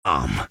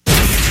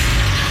ESPN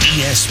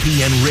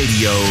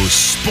Radio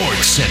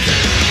Sports Center.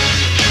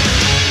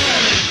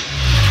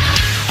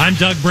 I'm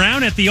Doug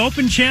Brown at the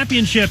Open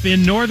Championship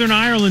in Northern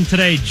Ireland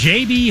today.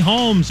 J.B.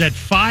 Holmes at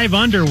 5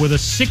 under with a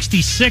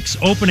 66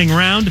 opening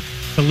round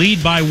to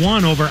lead by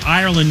 1 over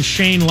Ireland's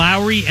Shane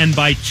Lowry and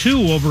by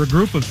 2 over a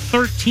group of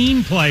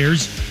 13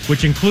 players,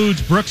 which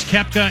includes Brooks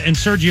Koepka and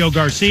Sergio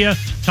Garcia.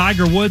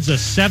 Tiger Woods a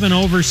 7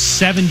 over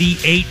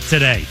 78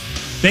 today.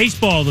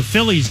 Baseball, the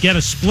Phillies get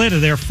a split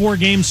of their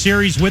 4-game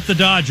series with the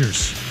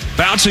Dodgers.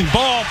 Bouncing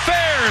ball,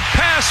 fair,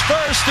 pass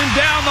first and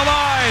down the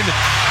line.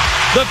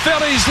 The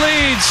Phillies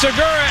lead.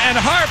 Segura and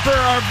Harper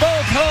are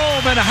both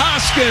home, and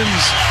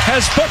Hoskins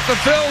has put the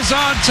Phils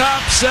on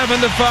top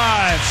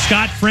 7-5.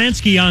 Scott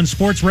Fransky on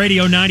Sports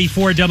Radio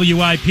 94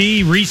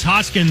 WIP. Rhys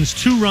Hoskins'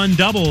 2-run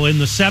double in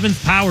the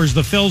 7th powers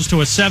the Phils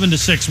to a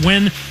 7-6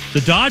 win.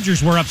 The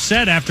Dodgers were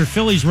upset after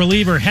Phillies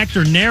reliever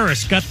Hector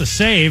Neris got the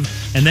save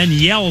and then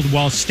yelled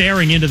while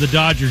staring into the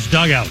Dodgers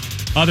dugout.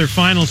 Other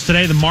finals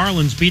today, the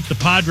Marlins beat the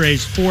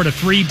Padres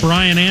 4-3.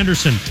 Brian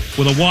Anderson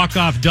with a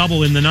walk-off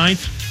double in the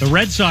 9th. The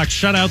Red Sox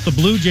shut out the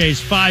Blue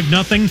Jays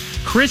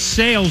 5-0. Chris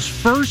Sale's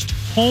first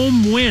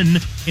home win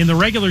in the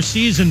regular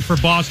season for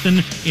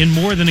Boston in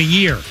more than a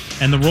year.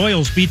 And the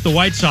Royals beat the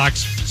White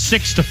Sox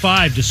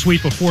 6-5 to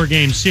sweep a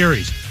 4-game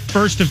series.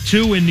 First of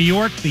 2 in New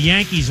York, the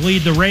Yankees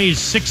lead the Rays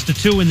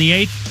 6-2 in the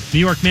 8th. New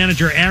York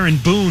manager Aaron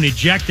Boone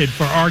ejected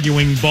for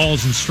arguing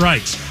balls and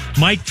strikes.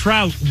 Mike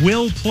Trout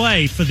will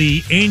play for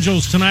the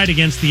Angels tonight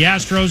against the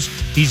Astros.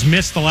 He's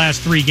missed the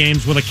last 3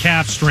 games with a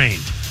calf strain.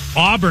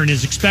 Auburn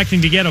is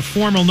expecting to get a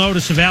formal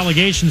notice of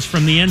allegations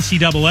from the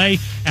NCAA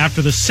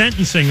after the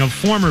sentencing of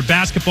former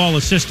basketball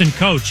assistant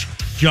coach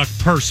Chuck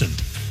Person.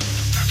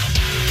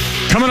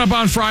 Coming up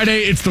on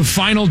Friday, it's the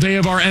final day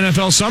of our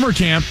NFL summer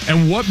camp,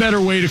 and what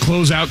better way to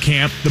close out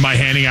camp than by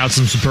handing out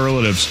some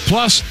superlatives?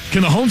 Plus,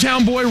 can the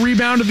hometown boy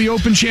rebound at the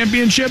Open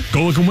Championship?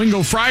 Go Look and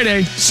Wingo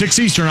Friday, 6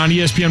 Eastern on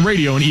ESPN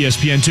Radio and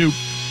ESPN2.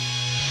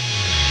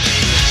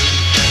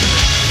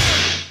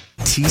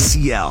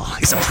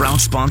 TCL is a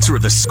proud sponsor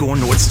of the Score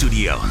North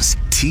Studios.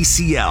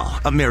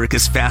 TCL,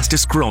 America's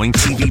fastest growing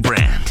TV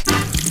brand.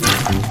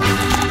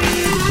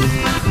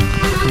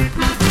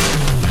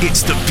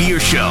 It's The Beer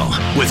Show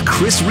with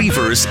Chris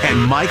Reavers and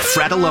Mike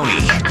Fratelloni.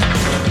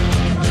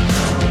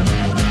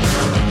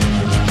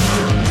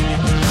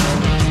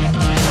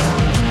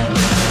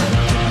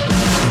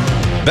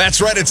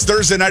 That's right. It's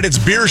Thursday night. It's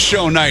Beer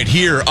Show night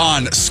here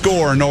on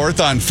Score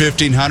North on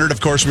 1500. Of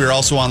course, we are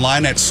also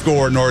online at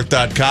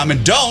scorenorth.com.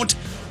 And don't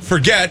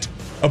forget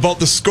about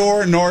the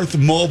Score North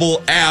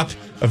mobile app,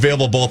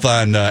 available both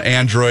on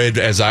Android,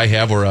 as I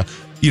have, or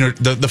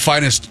the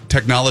finest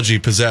technology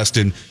possessed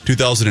in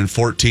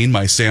 2014,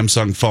 my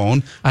Samsung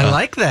phone. I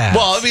like that.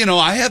 Well,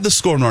 I have the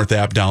Score North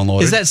app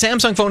downloaded. Is that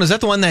Samsung phone, is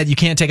that the one that you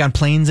can't take on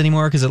planes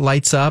anymore because it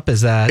lights up? Is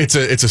that... It's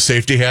a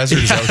safety hazard,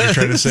 is that what you're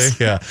trying to say?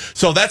 Yeah.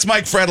 So that's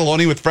Mike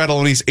Fratelloni with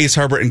Fratelloni's Ace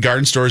Harbor and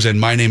Garden Stores, and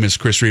my name is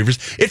Chris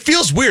Reavers. It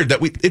feels weird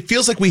that it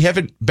feels like we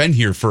haven't been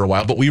here for a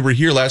while, but we were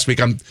here last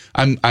week.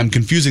 I'm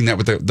confusing that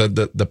with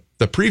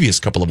the previous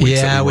couple of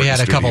weeks. Yeah, we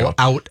had a couple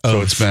out of, so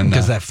it's been,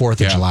 because that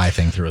 4th of July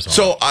thing threw us off.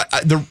 So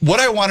what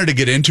I wanted to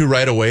get into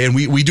right away, and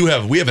we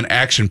have an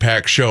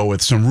action-packed show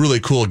with some really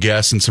cool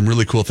guests and some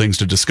really cool things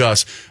to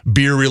discuss,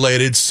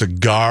 beer-related,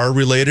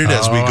 cigar-related,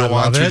 as we go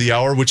on through the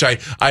hour, which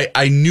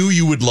I knew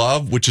you would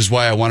love, which is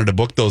why I wanted to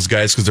book those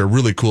guys, because they're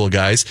really cool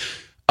guys.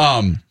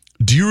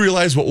 Do you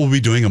realize what we'll be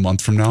doing a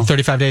month from now?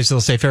 35 days till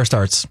the State Fair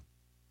starts.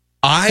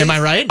 Am I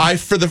right?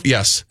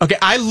 Yes. Okay,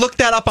 I looked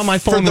that up on my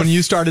phone when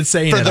you started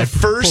saying it. For the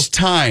first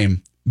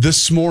time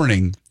this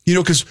morning,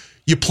 because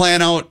you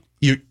plan out,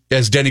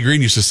 as Denny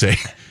Green used to say,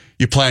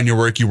 you plan your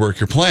work, you work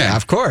your plan. Yeah,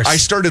 of course. I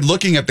started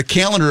looking at the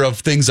calendar of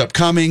things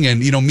upcoming, and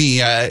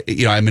me,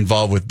 I'm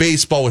involved with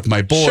baseball, with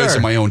my boys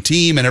and my own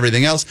team and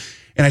everything else.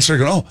 And I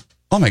started going,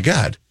 oh my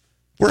God,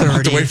 we're a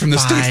month away from the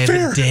State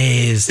Fair.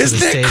 Days. Isn't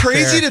that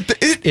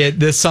crazy?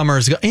 This summer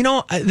is. I'm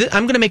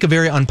going to make a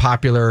very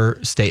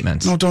unpopular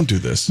statement. No, don't do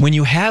this. When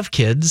you have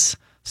kids,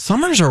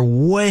 summers are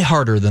way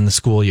harder than the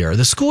school year.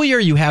 The school year,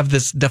 you have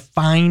this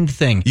defined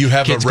thing. You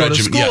have kids a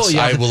regimen. Yes,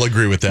 I will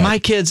agree with that.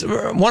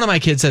 One of my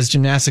kids has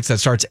gymnastics that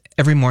starts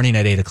every morning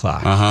at 8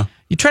 o'clock. Uh-huh.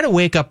 You try to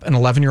wake up an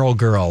 11-year-old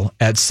girl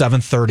at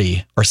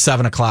 7:30 or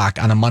 7 o'clock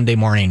on a Monday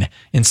morning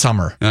in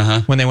summer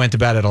when they went to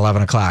bed at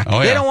 11 o'clock. Oh,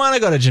 yeah. They don't want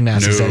to go to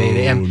gymnastics at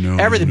 8 a.m.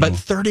 Everything. But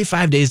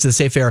 35 days to the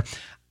State Fair.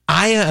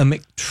 I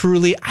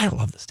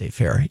love the State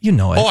Fair. You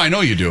know it. Oh, I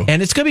know you do.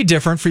 And it's going to be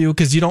different for you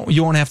because you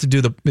won't have to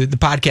do the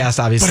podcast,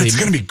 obviously. But it's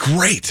going to be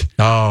great.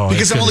 Oh,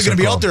 because I'm only going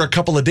to be out there a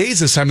couple of days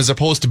this time as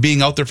opposed to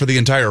being out there for the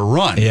entire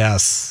run.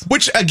 Yes.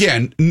 Which,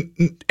 again,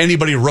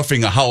 anybody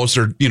roofing a house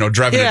or,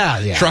 driving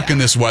a truck in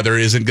this weather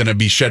isn't going to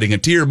be shedding a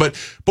tear. But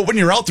when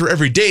you're out there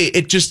every day,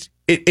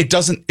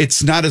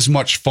 it's not as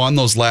much fun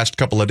those last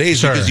couple of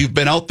days because you've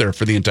been out there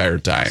for the entire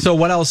time. So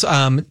what else?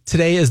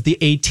 Today is the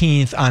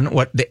 18th. On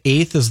the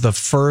 8th is the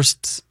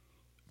first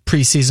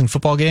preseason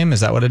football game. Is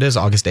that what it is?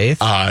 August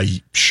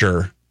 8th?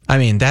 Sure. I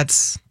mean,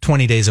 that's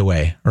 20 days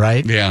away,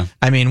 right? Yeah.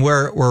 I mean,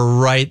 we're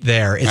right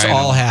there. It's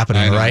all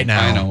happening right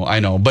now. I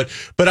know. But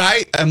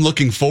I am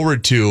looking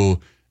forward to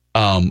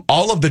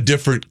all of the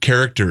different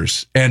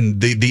characters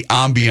and the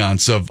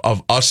ambiance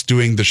of us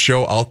doing the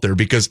show out there,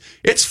 because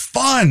it's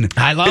fun.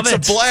 I love it.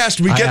 It's a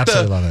blast. I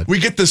absolutely love it. We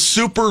get the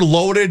super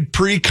loaded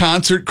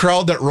pre-concert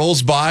crowd that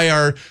rolls by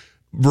our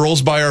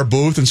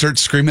booth and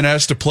starts screaming at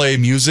us to play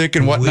music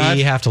and whatnot.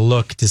 We have to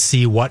look to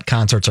see what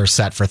concerts are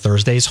set for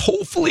Thursdays.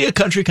 Hopefully a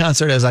country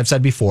concert, as I've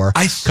said before.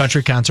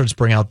 Country concerts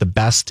bring out the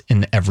best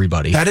in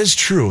everybody. That is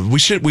true. We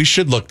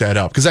should look that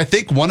up, because I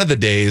think one of the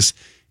days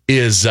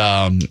is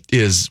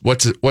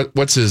what's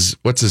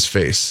his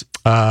face?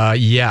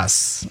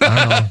 Yes. I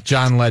don't know.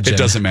 John Legend. It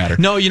doesn't matter.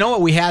 No, you know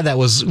what we had that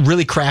was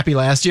really crappy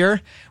last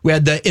year? We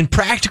had the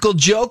Impractical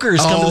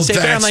Jokers come to the State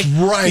Fair. I'm like,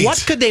 right.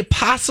 What could they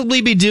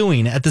possibly be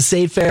doing at the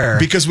State Fair?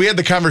 Because we had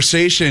the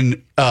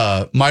conversation,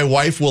 my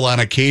wife will on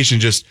occasion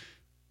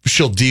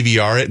she'll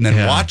DVR it and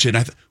then watch it. And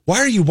I thought, why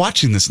are you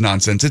watching this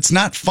nonsense? It's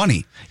not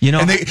funny.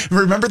 And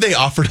they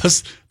offered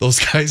us those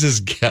guys as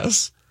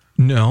guests.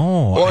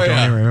 No, I don't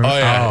even remember.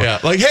 Yeah.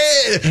 Like,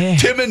 hey,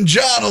 Tim and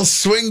John will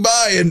swing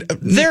by, and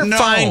they're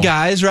fine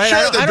guys, right?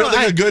 Sure, they're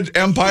building a good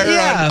empire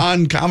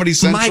on Comedy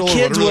Central.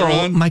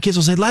 My kids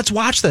will say, "Let's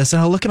watch this,"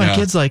 and I'll look at my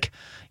kids like,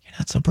 "You're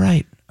not so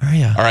bright, are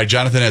you?" All right,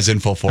 Jonathan has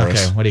info for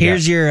us. What do you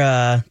Here's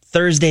your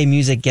Thursday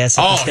music guess.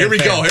 Here we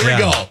go. Here we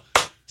go.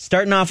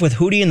 Starting off with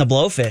Hootie and the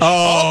Blowfish.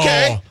 Oh,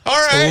 okay. All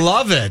right.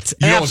 Love it.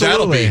 You know Absolutely. what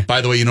that'll be?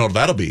 By the way, you know what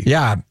that'll be?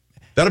 Yeah.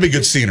 That'll be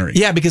good scenery.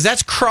 Yeah, because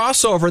that's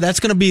crossover. That's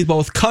going to be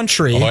both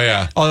country. Oh,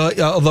 yeah.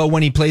 Although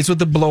when he plays with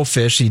the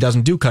Blowfish, he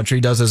doesn't do country.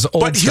 He does his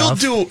old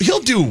stuff. But he'll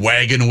do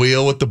Wagon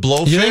Wheel with the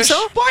Blowfish. You think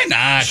so? Why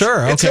not?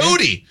 Sure. It's okay.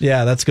 Hootie.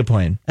 Yeah, that's a good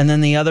point. And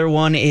then the other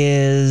one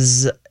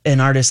is an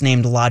artist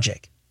named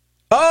Logic.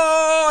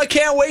 Oh, I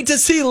can't wait to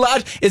see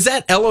Logic. Is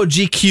that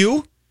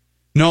LOGQ?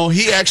 No,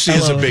 he actually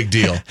is a big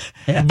deal.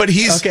 Yeah. But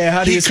he's okay.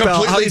 How do you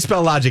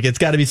spell Logic? It's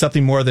got to be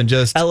something more than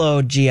just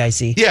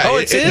LOGIC. Yeah. Oh,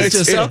 it's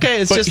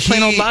just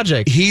plain old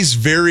Logic. He's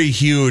very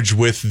huge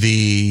with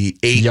the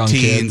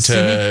 18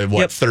 to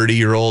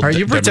 30-year-old. Are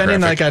you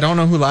pretending like I don't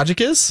know who Logic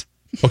is?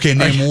 Okay,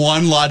 name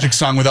one Logic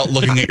song without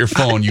looking at your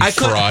phone, you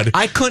fraud.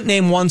 I couldn't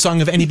name one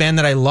song of any band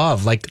that I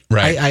love. I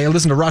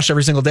listen to Rush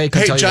every single day.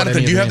 Hey,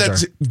 Jonathan, do you have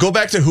that? Go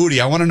back to Hootie.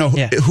 I want to know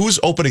who's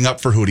opening up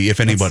for Hootie, if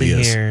anybody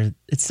is. Here.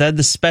 It said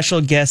the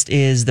special guest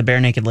is the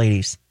Bare Naked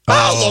Ladies.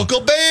 Oh,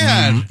 local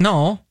band.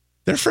 No.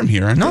 They're from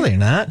here, aren't they? No, they're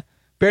not.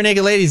 Bare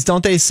Naked Ladies,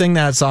 don't they sing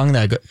that song?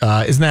 That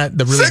isn't that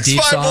the really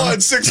deep song?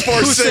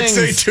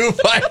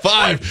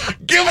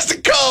 651-646-8255. Give us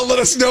a call. Let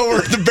us know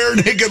where the Bare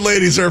Naked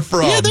Ladies are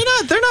from. Yeah,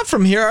 they're not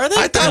from here, are they?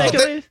 I thought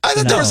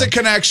there was a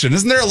connection.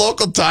 Isn't there a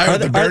local tie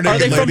with the Bare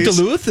Naked Ladies? Are they from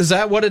Duluth? Is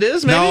that what it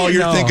is? Maybe? No,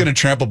 you're thinking of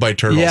Trampled by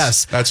Turtles.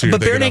 Yes, that's who you're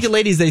but Bare thinking Naked of.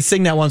 Ladies, they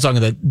sing that one song.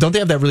 Don't they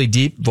have that really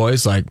deep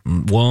voice? Like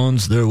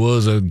once there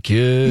was a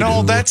kid.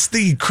 No, that's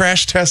the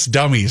Crash Test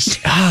Dummies.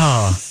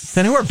 Oh.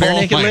 Then who are Bare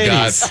Naked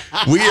Ladies?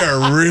 God. We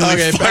are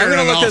really firing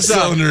on all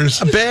cylinders.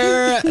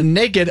 Bare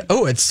Naked.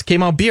 Oh, it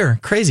came out beer.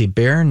 Crazy.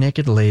 Bare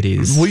Naked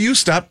Ladies. Will you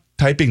stop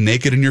typing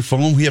naked in your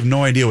phone? We have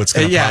no idea what's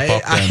going to pop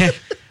up then.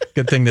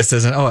 Good thing this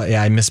isn't. Oh,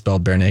 yeah, I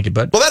misspelled Bare Naked.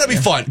 But well, that'll be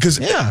fun. Because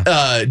now,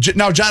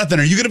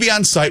 Jonathan, are you going to be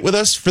on site with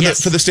us for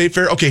the State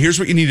Fair? Okay, here's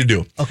what you need to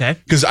do. Okay.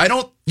 Because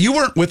you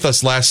weren't with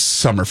us last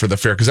summer for the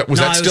fair. Because was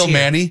that still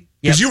Manny?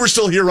 Because you were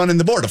still here running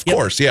the board, of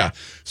course. Yeah.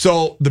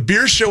 So the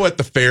beer show at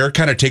the fair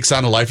kind of takes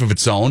on a life of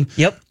its own.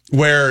 Yep.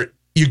 Where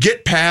you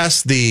get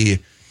past the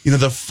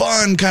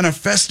fun kind of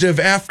festive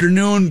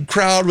afternoon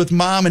crowd with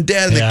mom and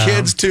dad and the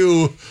kids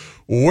to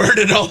where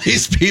did all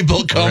these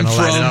people come from?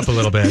 Light it up a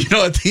little bit.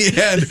 At the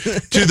end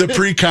to the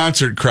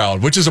pre-concert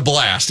crowd, which is a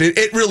blast.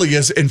 It really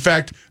is. In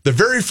fact, the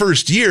very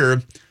first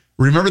year,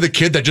 remember the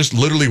kid that just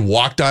literally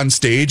walked on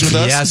stage with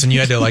us? Yes, and you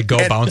had to go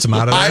bounce him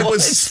out of there. I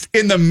was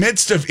in the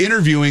midst of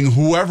interviewing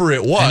whoever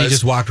it was. And he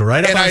just walked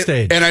right up on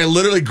stage. And I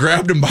literally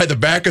grabbed him by the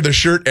back of the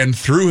shirt and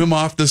threw him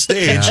off the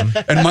stage.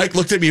 And Mike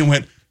looked at me and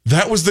went,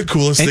 that was the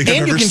coolest thing I've ever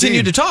seen. And you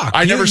continued to talk.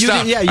 I never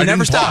stopped. You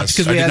never stopped.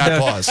 I did not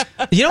pause.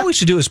 You know what we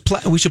should do is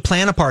we should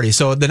plan a party.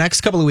 So the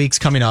next couple of weeks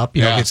coming up,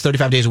 it's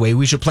 35 days away.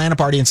 We should plan a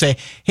party and say,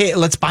 hey,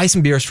 let's buy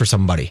some beers for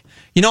somebody.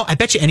 I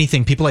bet you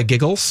anything, people like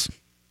Giggles.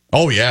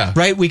 Oh, yeah.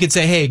 Right? We could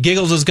say, hey,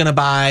 Giggles is going to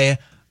buy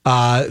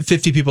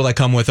 50 people that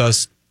come with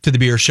us to the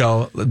beer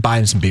show, buy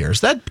them some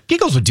beers. That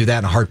Giggles would do that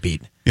in a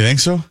heartbeat. You think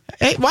so?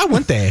 Hey, why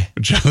wouldn't they?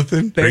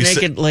 Jonathan? Bare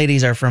Naked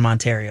Ladies are from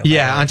Ontario.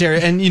 Yeah, Ontario.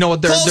 And you know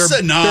what? Their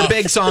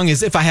big song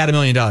is If I Had $1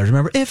 Million.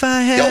 Remember? If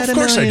I Had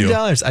 $1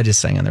 Million. I just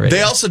sang on the radio.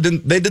 They also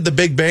they did the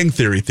Big Bang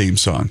Theory theme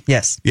song.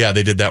 Yes. Yeah,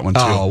 they did that one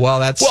too. Oh, well,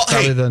 that's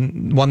probably the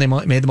one they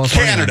made the most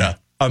money on. Canada.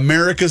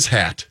 America's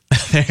hat.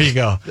 There you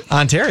go.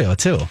 Ontario,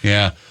 too.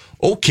 Yeah.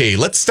 Okay,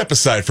 let's step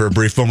aside for a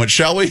brief moment,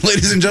 shall we?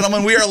 Ladies and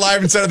gentlemen, we are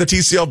live inside of the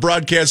TCL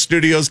broadcast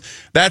studios.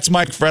 That's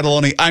Mike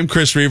Fredoloni. I'm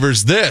Chris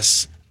Reavers.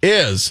 This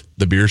is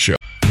The Beer Show.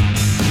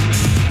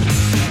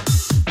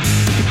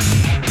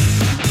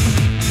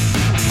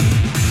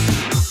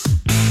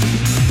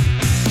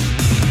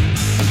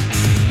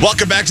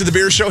 Welcome back to the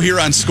Beer Show here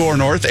on Score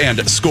North and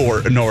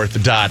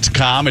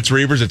ScoreNorth.com. It's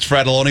Reavers, it's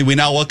Fred Aloni. We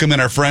now welcome in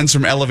our friends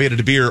from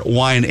Elevated Beer,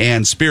 Wine,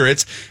 and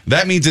Spirits.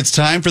 That means it's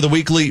time for the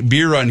weekly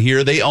beer run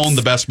here. They own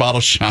the best bottle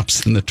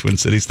shops in the Twin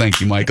Cities.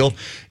 Thank you, Michael.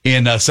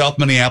 In South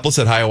Minneapols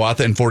at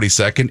Hiawatha and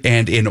 42nd,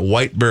 and in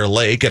White Bear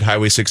Lake at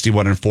Highway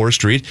 61 and 4th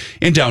Street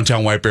in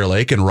downtown White Bear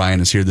Lake. And Ryan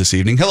is here this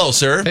evening. Hello,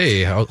 sir.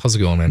 Hey, how's it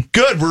going, man?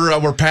 Good.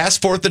 We're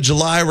past 4th of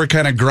July. We're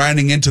kind of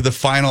grinding into the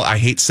final, I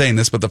hate saying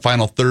this, but the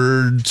final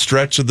third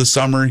stretch of the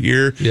summer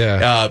here.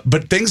 Yeah.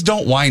 But things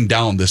don't wind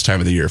down this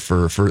time of the year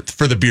for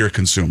the beer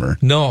consumer.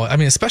 No, I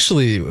mean,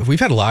 especially we've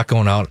had a lot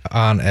going on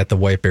at the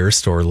White Bear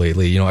store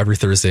lately. You know, every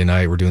Thursday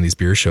night we're doing these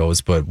beer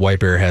shows, but White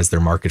Bear has their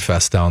Market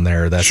Fest down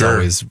there. That's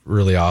always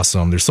really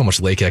awesome. There's so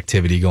much lake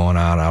activity going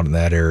on out in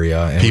that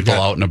area. And people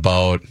out and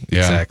about. Yeah.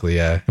 Exactly,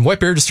 yeah. And White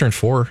Bear just turned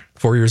 4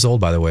 years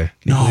old, by the way.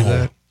 Can you believe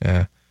that?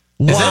 Yeah.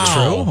 Is that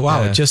true?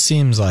 Wow, Yeah. It just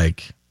seems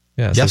like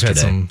Yeah, so yesterday.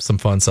 we've had some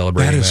fun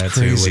celebrating That is that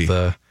crazy.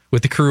 too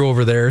with the crew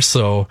over there.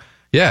 So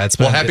yeah, it's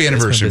been Happy it's been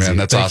anniversary, busy. man.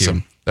 That's Thank you.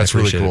 awesome. That's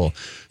really appreciate cool. it.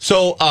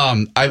 So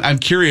I'm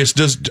curious,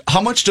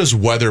 how much does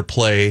weather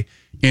play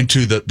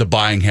into the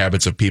buying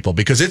habits of people?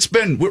 Because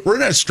we're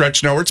in a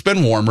stretch now where it's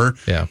been warmer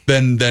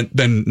than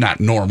not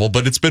normal,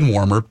 but it's been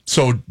warmer.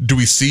 So do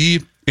we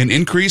see an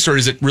increase, or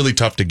is it really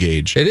tough to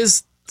gauge? It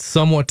is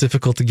somewhat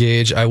difficult to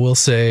gauge. I will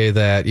say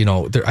that,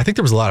 I think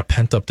there was a lot of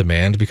pent up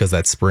demand because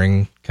that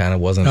spring kind of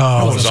wasn't. it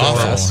was for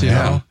awful. us,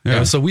 Yeah.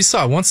 So we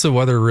saw once the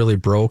weather really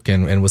broke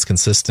and was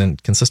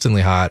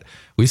consistently hot,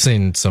 we've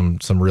seen some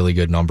really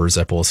good numbers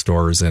at both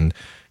stores. And,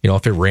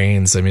 if it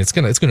rains, I mean, it's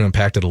going to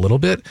impact it a little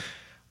bit.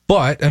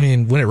 But I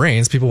mean, when it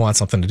rains, people want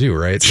something to do,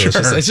 right? So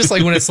it's just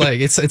like when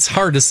it's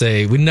hard to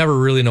say. We never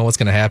really know what's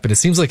going to happen. It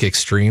seems like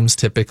extremes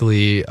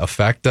typically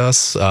affect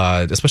us,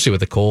 especially with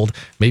the cold.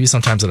 Maybe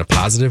sometimes in a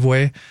positive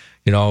way.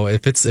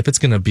 If it's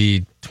going to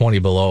be 20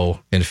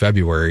 below in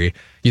February,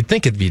 you'd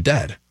think it'd be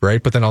dead,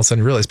 right? But then all of a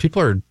sudden you realize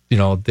people are, they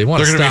want to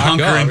They're going to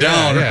be hunkering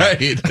down,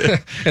 right?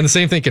 And the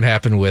same thing can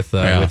happen with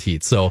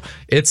heat. So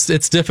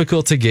it's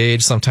difficult to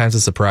gauge. Sometimes it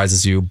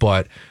surprises you,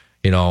 but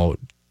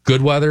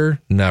good weather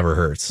never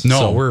hurts. No.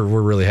 So we're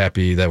really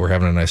happy that we're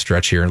having a nice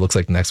stretch here. It looks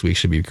like next week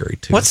should be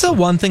great too. What's the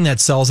one thing that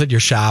sells at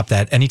your shop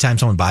that anytime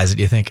someone buys it,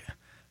 you think,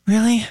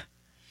 really?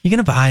 You're going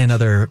to buy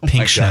another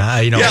pink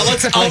shot? Yeah,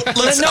 let's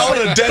out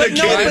a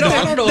dedicated.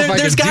 I don't know if I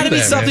There's can got do to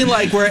be that, something man.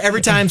 like where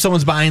every time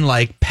someone's buying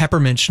like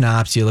peppermint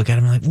schnapps, you look at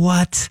them and like,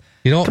 what?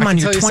 Come on,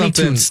 you're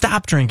 22.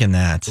 Stop drinking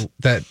that.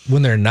 That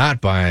when they're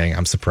not buying,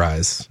 I'm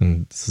surprised.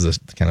 And this is a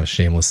kind of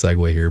shameless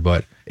segue here,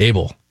 but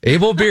Able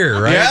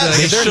beer, right? Yes,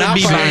 Like, if they're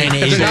not buying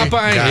Able. If they're not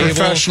buying God, Able,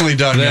 professionally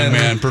done, then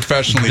young man.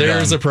 Professionally done.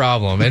 there's a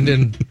problem. And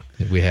then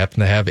we happen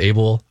to have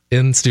Able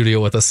in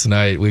studio with us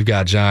tonight. We've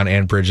got John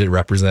and Bridget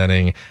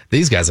representing.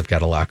 These guys have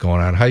got a lot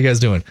going on. How you guys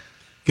doing?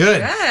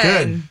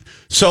 Good.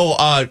 So,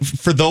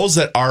 for those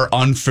that are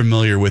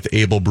unfamiliar with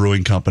Able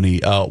Brewing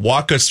Company,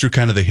 walk us through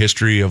kind of the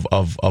history of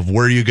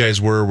where you guys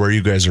were, where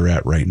you guys are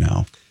at right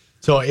now.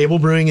 So Able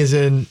Brewing is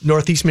in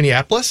Northeast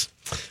Minneapolis.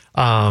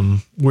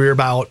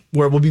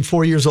 We'll be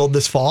 4 years old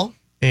this fall,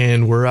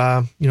 and we're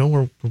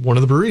one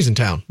of the breweries in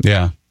town.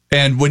 Yeah.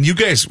 And when you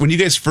guys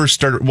first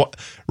started,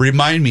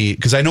 remind me,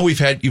 because I know we've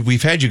had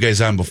you guys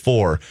on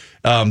before.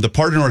 The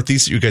part of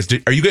Northeast that you guys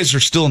did, you guys are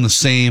still in the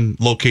same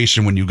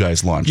location when you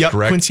guys launched, Yep,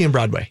 correct? Quincy and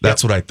Broadway.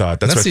 That's what I thought.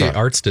 That's what I the thought.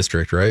 Arts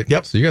District, right?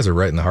 Yep. So you guys are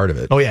right in the heart of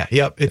it. Oh yeah,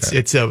 yep.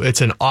 It's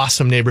an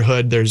awesome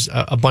neighborhood. There's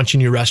a bunch of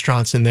new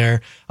restaurants in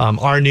there.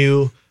 Our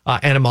new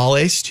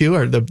Animales too,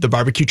 or the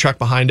barbecue truck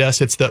behind us.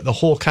 It's the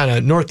whole kind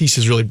of Northeast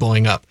is really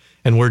blowing up,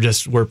 and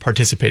we're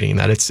participating in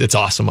that. It's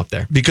awesome up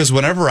there. Because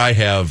whenever I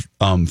have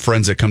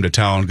friends that come to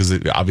town, because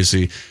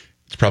obviously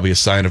it's probably a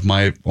sign of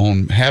my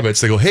own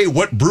habits, they go, "Hey,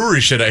 what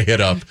brewery should I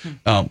hit up?"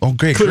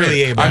 Great, Clearly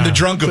great. Able. I'm the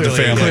drunk of the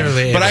family.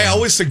 Clearly But Able. I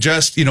always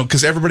suggest,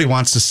 because everybody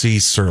wants to see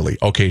Surly.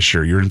 Okay,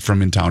 sure, you're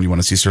from in town, you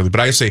want to see Surly.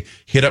 But I say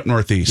hit up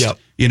Northeast. Yep.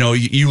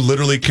 You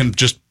literally can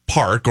just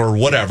park or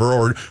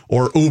whatever,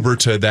 or Uber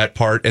to that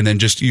part, and then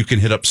you can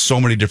hit up so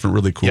many different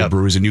really cool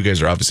breweries, and you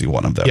guys are obviously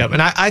one of them. Yep.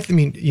 And I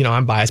mean,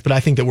 I'm biased, but I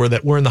think that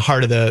we're in the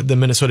heart of the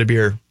Minnesota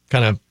beer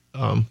kind of.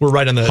 We're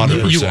right on the.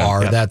 100%. You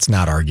are. Yep. That's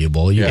not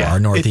arguable. You are.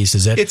 Northeast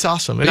is it. It's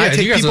awesome, and Yeah, I and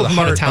take you guys people are the from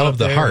out heart of town of up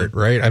the there. heart,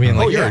 right? I mean,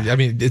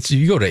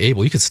 you go to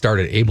Able, you could start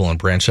at Able and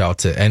branch out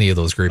to any of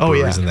those great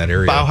breweries in that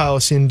area.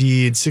 Bauhaus,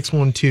 Indeed,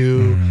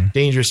 612,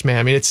 Dangerous Man.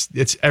 I mean,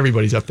 it's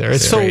everybody's up there.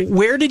 It's So great.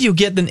 where did you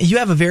get you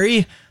have a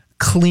very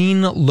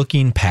clean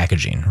looking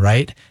packaging,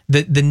 right?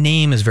 The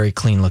name is very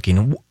clean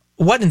looking.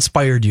 What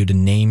inspired you to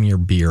name your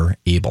beer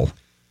Able?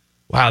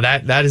 Wow,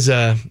 that is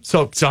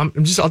so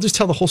I'll just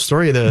tell the whole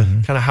story of the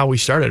kind of how we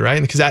started,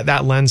 right? Because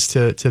that lends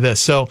to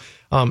this. So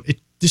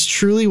this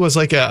truly was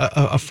like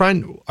a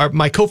friend.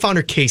 My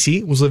co-founder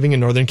Casey was living in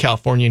Northern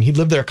California, and he'd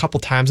lived there a couple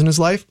times in his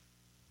life,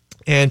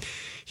 and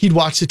he'd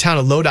watched the town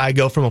of Lodi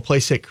go from a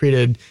place that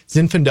created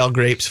Zinfandel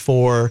grapes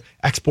for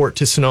export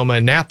to Sonoma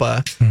and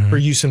Napa for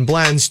use in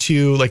blends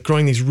to like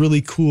growing these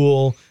really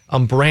cool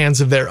brands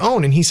of their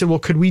own. And he said, well,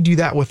 could we do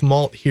that with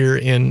malt here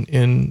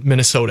in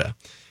Minnesota?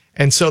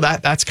 And so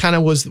that's kind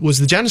of was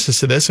the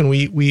genesis of this. And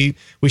we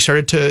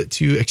started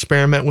to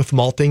experiment with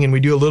malting, and we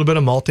do a little bit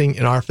of malting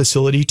in our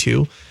facility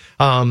too.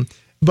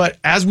 But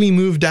as we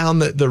move down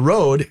the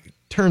road,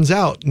 turns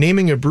out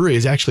naming a brewery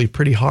is actually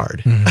pretty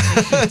hard.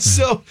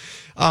 So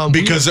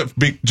because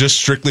just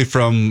strictly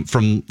from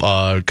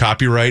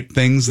copyright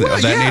things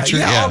of that nature.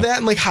 Yeah, all that,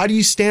 and like, how do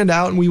you stand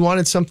out? And we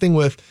wanted something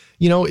with,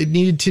 it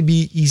needed to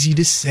be easy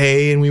to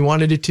say, and we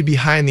wanted it to be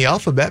high in the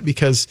alphabet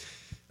because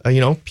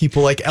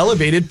people like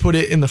Elevated put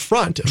it in the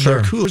front of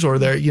their coolers or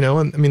their,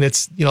 and I mean,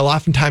 it's,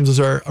 oftentimes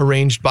those are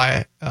arranged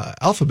by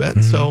alphabet.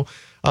 Mm-hmm. So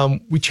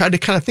we tried to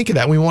kind of think of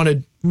that. We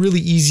wanted really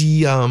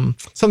easy,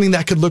 something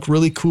that could look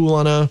really cool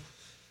on a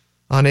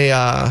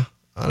tap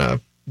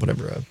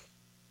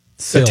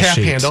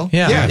handle.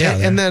 Yeah.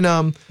 And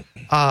then,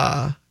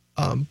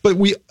 but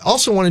we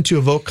also wanted to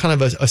evoke kind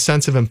of a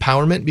sense of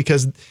empowerment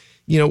because,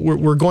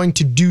 we're going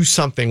to do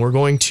something. We're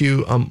going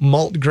to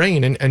malt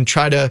grain and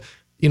try to,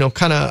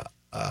 kind of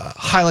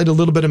highlight a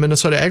little bit of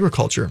Minnesota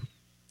agriculture.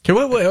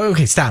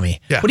 Okay, stop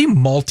me. Yeah. What do you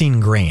malting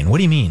grain? What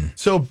do you mean?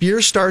 So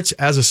beer starts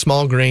as a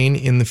small grain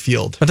in the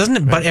field. But doesn't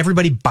it? Right? But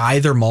everybody buy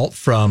their malt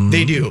from?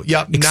 They do.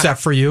 Yep.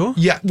 Except for you.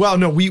 Yeah. Well,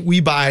 no,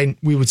 we buy.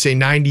 We would say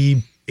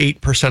 98%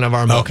 of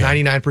our malt,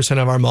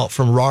 99% of our malt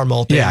from raw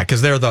malting. Yeah,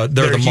 because they're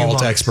the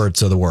malt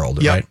experts of the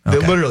world, right?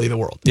 They're literally the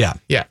world. Yeah.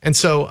 Yeah. And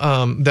so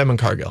them and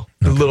Cargill,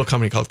 a little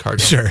company called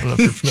Cargill. Sure. I don't know if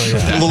you're familiar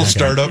with that. A little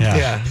startup.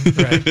 Yeah.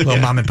 Right. Little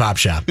mom and pop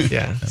shop.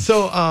 Yeah.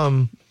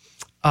 So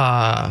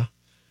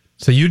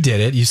so you did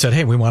it. You said,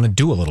 "Hey, we want to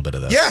do a little bit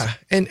of this." Yeah,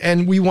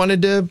 and we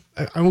wanted to.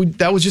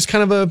 That was just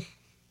kind of a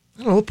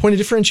point of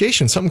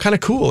differentiation, something kind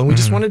of cool, and we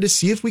just wanted to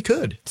see if we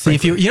could. See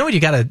if you know what you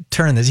got to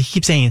turn this. You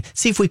keep saying,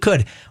 "See if we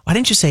could." Why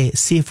didn't you say,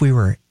 "See if we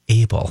were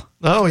able"?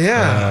 Oh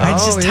yeah, it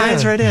just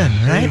ties right in,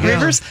 right,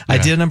 Rivers? Yeah.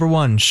 Idea number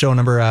 1, show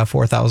number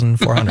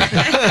 4,400.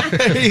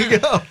 There you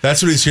go.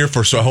 That's what he's here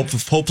for. So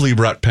hopefully you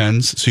brought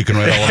pens so you can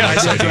write all of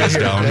nice ideas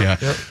down.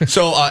 Yep.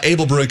 So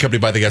Able Brewing Company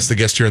by the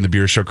guest here on the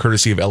Beer Show,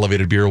 courtesy of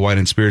Elevated Beer, Wine,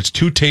 and Spirits.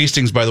 2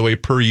 tastings, by the way,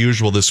 per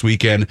usual this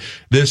weekend.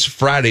 This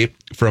Friday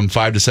from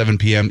 5 to 7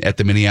 p.m. at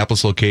the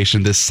Minneapolis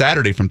location. This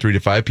Saturday from 3 to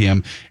 5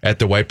 p.m. at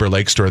the White Bear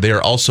Lake store. They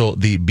are also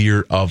the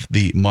beer of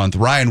the month.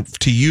 Ryan,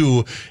 to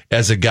you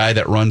as a guy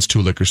that runs 2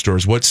 liquor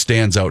stores, what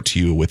stands out to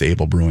you with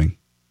Able Brewing?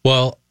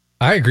 Well,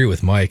 I agree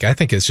with Mike. I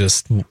think it's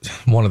just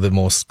one of the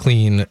most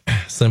clean,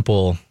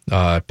 simple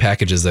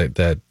packages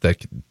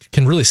that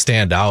can really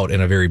stand out in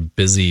a very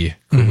busy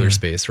cooler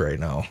space right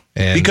now.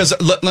 And because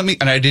let me,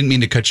 and I didn't mean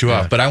to cut you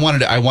off, but I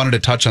wanted to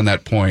touch on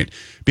that point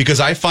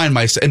because I find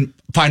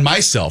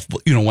myself,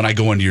 when I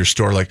go into your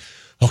store, like,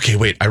 okay,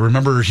 wait, I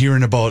remember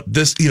hearing about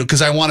this,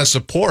 because I want to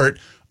support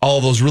all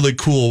those really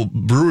cool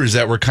brewers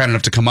that were kind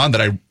enough to come on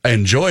that I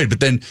enjoyed. But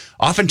then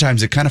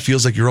oftentimes it kind of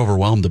feels like you're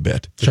overwhelmed a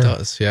bit. It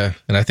does, yeah.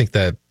 And I think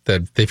that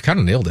they've kind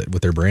of nailed it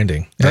with their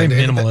branding. Very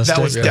minimalist. That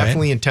was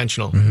definitely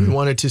intentional. Mm-hmm. We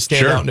wanted to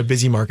stand out in a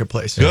busy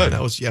marketplace. Good.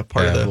 That was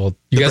part of the. Well,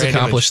 you guys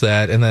accomplished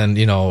that. And then,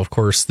 of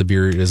course, the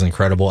beer is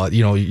incredible.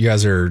 You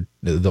guys are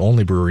the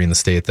only brewery in the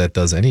state that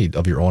does any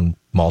of your own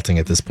malting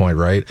at this point,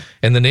 right?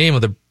 And the name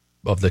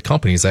of the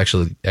company is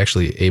actually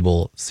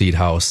Able Seed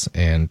House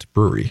and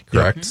Brewery,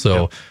 correct? Yep.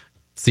 So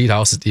Seed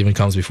House even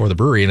comes before the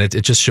brewery, and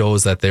it just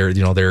shows that they're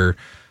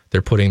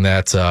putting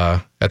that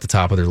at the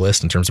top of their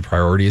list in terms of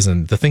priorities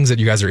and the things that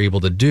you guys are able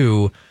to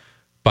do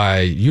by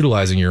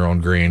utilizing your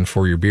own grain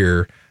for your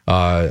beer.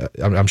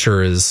 I'm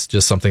sure is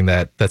just something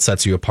that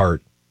sets you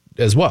apart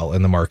as well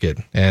in the market.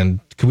 And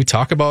can we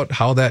talk about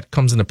how that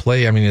comes into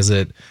play? I mean, is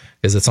it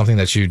something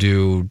that you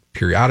do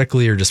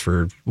periodically or just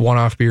for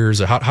one-off beers?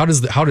 Or how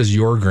does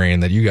your grain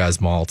that you guys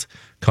malt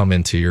come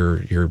into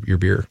your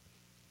beer?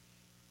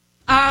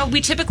 We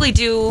typically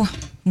do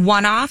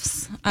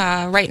one-offs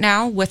right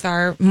now with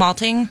our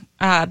malting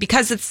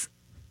because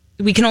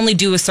we can only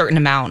do a certain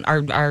amount.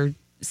 Our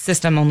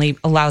system only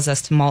allows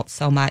us to malt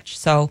so much.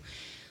 So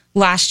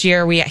last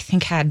year we, I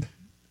think, had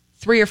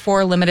 3 or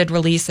 4 limited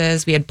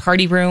releases. We had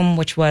Party Room,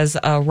 which was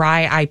a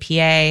rye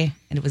IPA,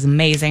 and it was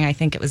amazing. I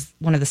think it was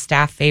one of the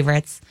staff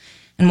favorites.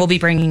 And we'll be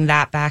bringing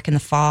that back in the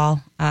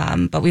fall.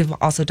 But we've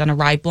also done a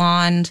rye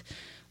blonde.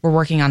 We're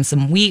working on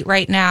some wheat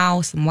right now,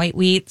 some white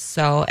wheat.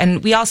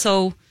 And we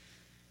also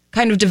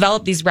kind of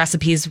develop these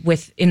recipes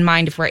with in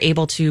mind if we're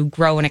able to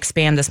grow and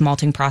expand this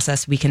malting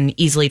process, we can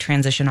easily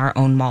transition our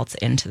own malts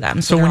into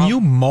them. So when you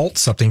malt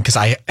something, because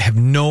I have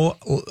no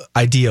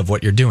idea of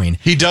what you're doing.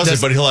 He does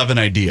it, but he'll have an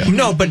idea.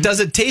 No, but does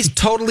it taste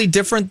totally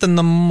different than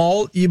the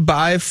malt you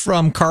buy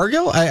from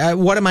Cargill?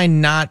 What am I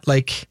not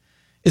like?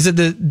 Is it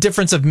the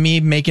difference of me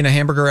making a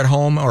hamburger at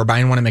home or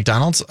buying one at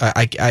McDonald's?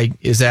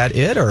 Is that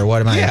it, or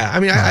what am I? Yeah, I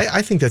mean,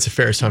 I think that's a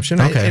fair assumption.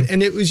 Okay.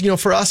 And it was,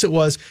 for us, it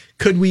was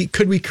could we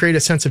create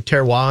a sense of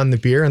terroir in the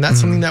beer, and that's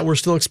something that we're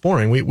still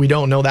exploring. We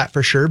don't know that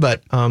for sure,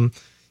 but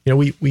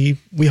we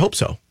hope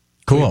so.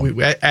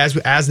 Cool.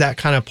 As that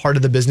kind of part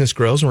of the business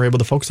grows, and we're able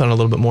to focus on it a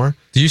little bit more.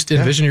 Do you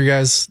envision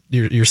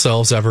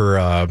yourselves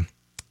ever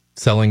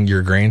selling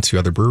your grain to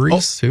other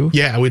breweries too?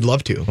 Yeah, we'd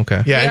love to.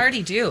 Okay. Yeah, we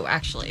already do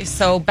actually.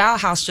 So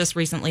Bauhaus just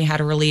recently had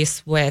a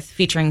release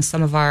featuring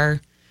some of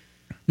our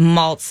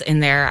malts in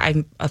there.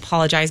 I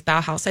apologize,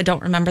 Bauhaus. I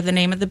don't remember the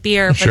name of the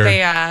beer, but Sure.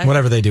 they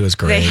Whatever they do is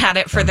great. They had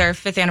it for their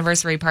 5th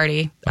anniversary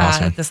party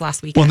this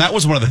last weekend. Well, and that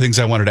was one of the things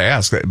I wanted to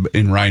ask,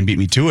 and Ryan beat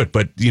me to it.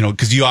 But,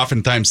 because you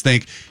oftentimes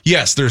think,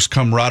 yes, there's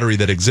camaraderie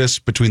that exists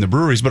between the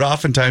breweries, but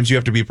oftentimes you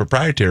have to be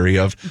proprietary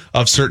of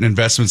certain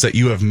investments that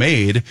you have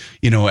made,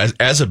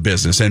 as a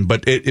business.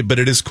 But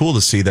it is cool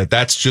to see that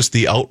that's just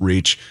the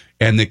outreach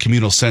and the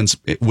communal sense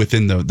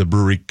within the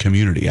brewery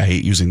community. I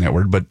hate using that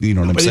word, but you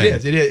know what I'm saying.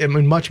 It is. I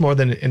mean, much more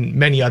than in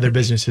many other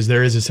businesses,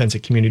 there is a sense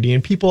of community,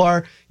 and people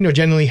are,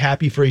 generally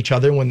happy for each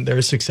other when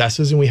there's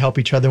successes, and we help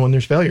each other when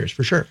there's failures,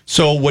 for sure.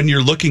 So when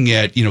you're looking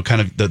at, kind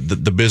of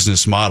the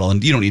business model,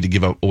 and you don't need to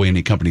give away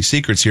any company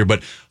secrets here,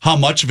 but how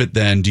much of it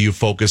then do you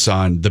focus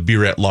on the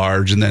beer at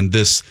large, and then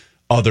this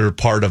other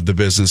part of the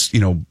business,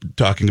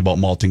 talking about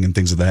malting and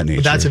things of that nature?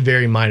 But that's a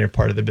very minor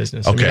part of the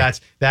business. Okay. I mean,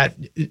 that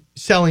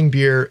selling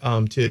beer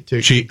to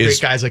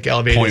great guys like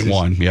Elevators. Point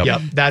one. Yep.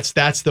 Yep.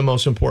 That's the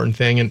most important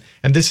thing.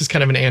 And this is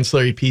kind of an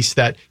ancillary piece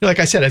that, like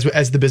I said,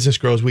 as the business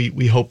grows,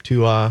 we hope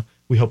to.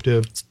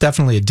 It's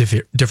definitely a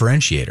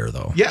differentiator,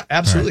 though. Yeah,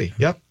 absolutely.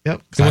 Right.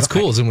 Yep. And what's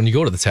cool is that when you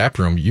go to the tap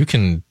room, you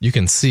can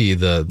see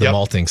the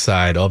malting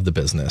side of the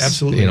business.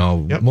 Absolutely.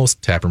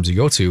 Most tap rooms you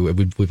go to,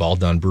 we've all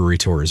done brewery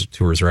tours,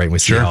 right? And we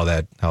see how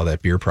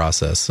that beer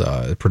process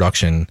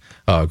production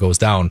goes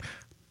down.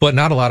 But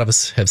not a lot of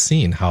us have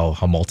seen how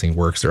malting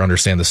works or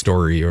understand the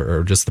story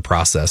or just the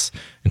process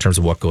in terms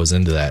of what goes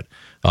into that.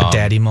 A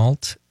daddy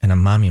malt and a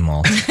mommy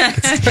malt. Oh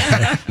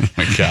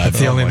my God. That's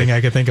the only thing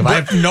I could think of.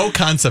 I have no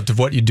concept of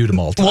what you do to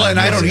malt. Well, and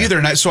I don't either.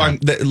 And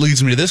that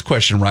leads me to this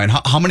question, Ryan.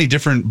 How many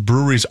different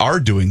breweries are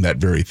doing that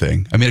very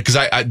thing? I mean, because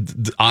I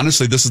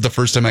honestly, this is the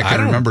first time I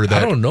can remember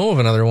that. I don't know of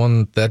another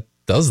one that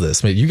does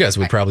this. I mean, you guys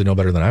would probably know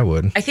better than I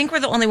would. I think we're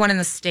the only one in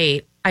the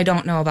state. I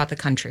don't know about the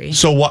country.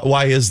 So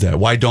why is that?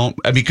 Why don't?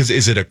 I mean, because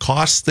is it a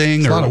cost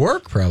thing? It's a lot of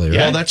work, probably. Right?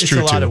 Yeah, well, that's true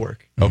too. It's a lot of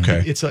work.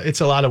 Okay, it's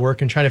a lot of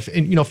work, and trying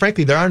to,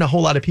 frankly, there aren't a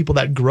whole lot of people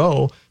that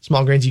grow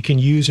small grains you can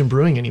use in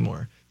brewing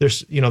anymore.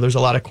 There's a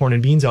lot of corn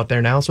and beans out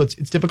there now, so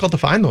it's difficult to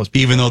find those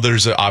people. Even though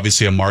there's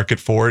obviously a market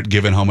for it,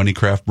 given how many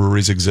craft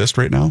breweries exist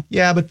right now.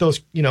 Yeah, but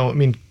those,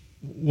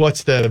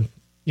 what's the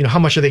how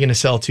much are they going to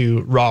sell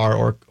to Raw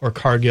or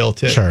Cargill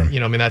to, sure.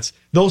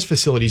 Those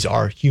facilities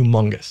are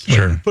humongous.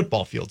 Sure. Like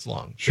football fields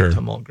long. Sure.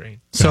 To malt grain.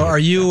 So are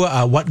you,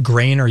 what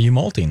grain are you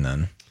malting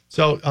then?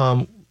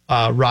 So,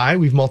 rye,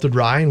 we've malted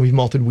rye and we've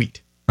malted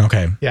wheat.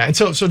 Okay. Yeah. And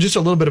so just a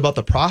little bit about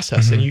the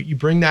process, and you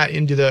bring that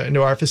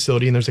into our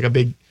facility, and there's like a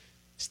big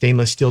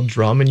stainless steel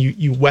drum, and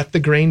you wet the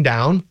grain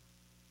down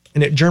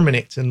and it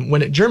germinates. And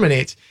when it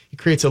germinates, it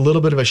creates a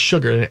little bit of a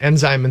sugar, an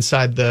enzyme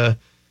inside the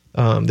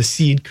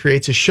seed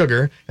creates a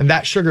sugar, and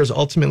that sugar is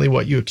ultimately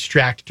what you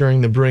extract during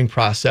the brewing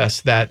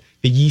process that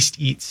the yeast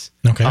eats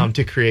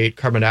to create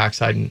carbon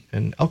dioxide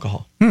and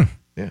alcohol.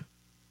 Yeah.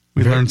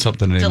 We learned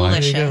something today,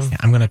 Mike. Delicious.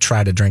 I'm going to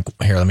try to drink.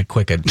 Here, let me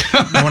quick it.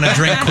 I want to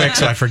drink quick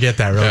so I forget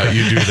that real quick.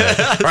 You do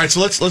that. All right, so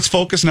let's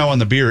focus now on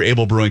the beer.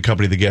 Able Brewing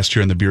Company, the guest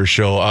here on the Beer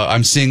Show.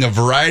 I'm seeing a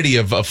variety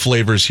of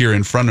flavors here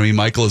in front of me.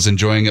 Michael is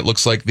enjoying it.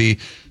 Looks like the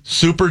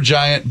Super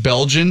Giant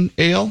Belgian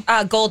Ale.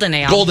 Golden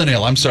Ale. Golden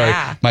Ale. I'm sorry.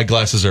 Yeah. My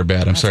glasses are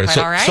bad. I'm sorry. Quite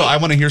all right. So I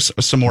want to hear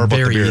some more about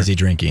the beer. Very easy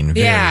drinking.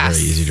 Very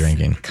easy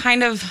drinking.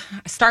 Kind of.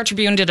 Star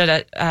Tribune did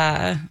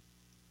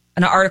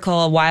an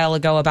article a while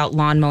ago about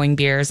lawn mowing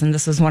beers, and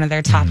this was one of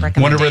their top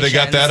recommendations. Wonder where they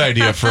got that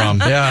idea from.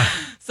 Yeah.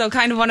 So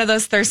kind of one of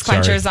those thirst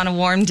quenchers on a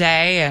warm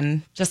day,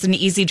 and just an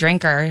easy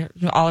drinker,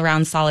 all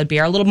around solid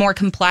beer. A little more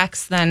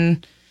complex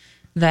than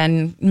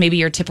maybe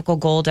your typical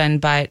golden,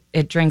 but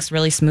it drinks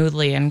really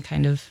smoothly and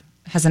kind of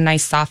has a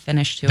nice soft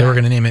finish to it. They were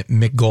going to name it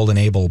Mick Golden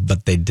Able,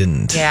 but they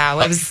didn't. Yeah,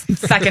 it was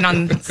second.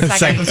 I'm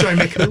sorry,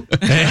 Mick who?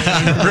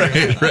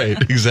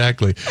 right,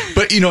 exactly.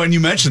 But and you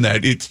mentioned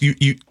that it's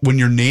you when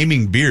you're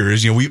naming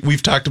beers,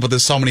 we've talked about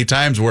this so many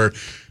times where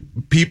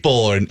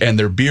people and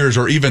their beers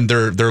or even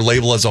their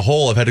label as a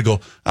whole have had to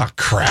go, oh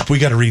crap, we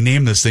got to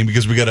rename this thing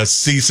because we got a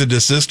cease and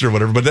desist or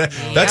whatever. But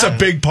that's a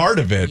big part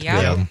of it.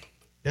 Yeah.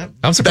 Yep.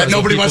 I'm surprised that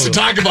nobody wants to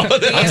talk about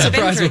it. I'm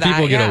surprised what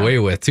people get away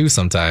with too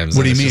sometimes.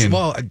 What do you mean?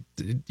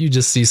 You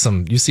just see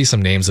some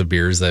names of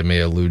beers that may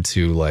allude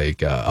to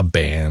like a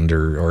band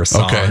or a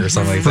song or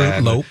something like that.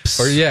 Fruit Lopes.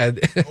 Or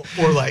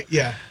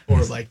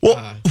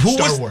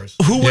Star Wars.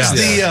 Who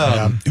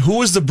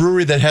was the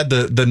brewery that had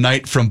the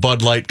night from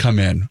Bud Light come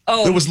in?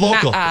 Oh, it was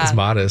local. It was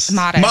Modest.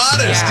 Modest.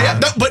 Yeah.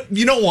 No, but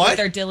you know what? With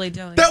their dilly.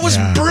 That was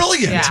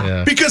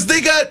brilliant because they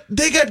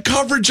got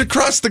coverage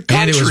across the country.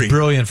 And it was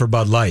brilliant for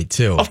Bud Light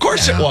too. Of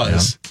course it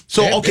was. Yeah.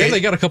 So and they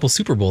got a couple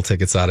Super Bowl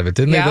tickets out of it,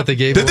 didn't they? That they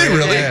gave. Did away? they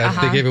really? Yeah,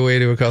 they gave away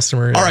to a customer.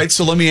 All right,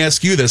 so let me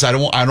ask you this. I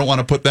don't want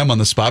to put them on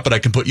the spot, but I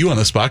can put you on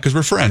the spot because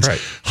we're friends. Right.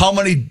 How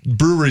many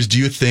breweries do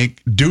you think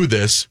do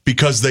this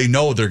because they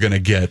know they're going to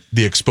get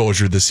the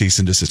exposure, the cease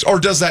and desist, or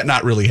does that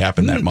not really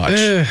happen that much?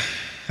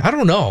 I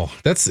don't know.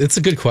 It's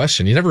a good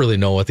question. You never really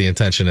know what the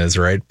intention is,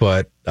 right?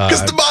 But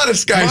because the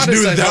Modest guys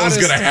knew that was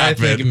going to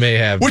happen, I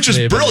think which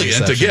is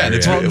brilliant.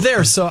 Again,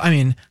 So I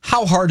mean,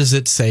 how hard is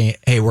it to say,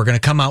 hey, we're going to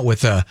come out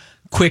with a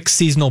quick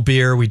seasonal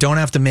beer. We don't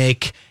have to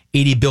make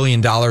 $80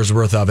 billion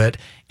worth of it.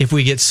 If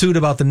we get sued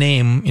about the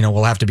name,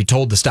 we'll have to be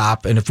told to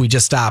stop. And if we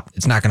just stop,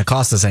 it's not going to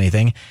cost us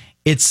anything.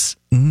 It's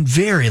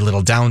very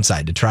little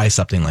downside to try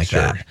something like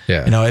that.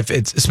 Yeah. If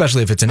it's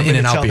especially if it's an I'm in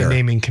and gonna out tell beer. the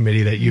naming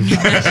committee that you've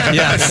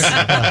Yes.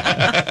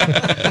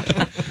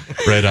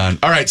 Right on.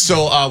 All right,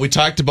 so we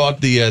talked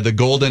about the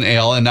Golden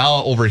Ale, and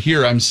now over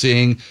here I'm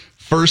seeing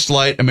First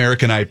Light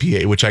American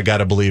IPA, which I got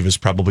to believe is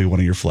probably one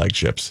of your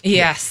flagships.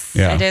 Yes,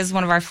 Yeah. It is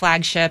one of our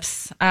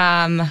flagships.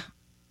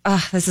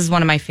 This is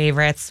one of my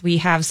favorites. We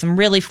have some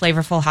really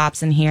flavorful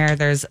hops in here.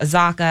 There's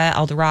Azaka,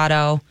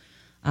 Eldorado,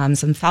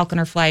 some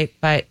Falconer Flight,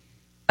 but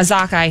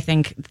Azaka, I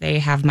think they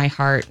have my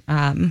heart.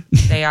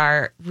 They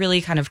are really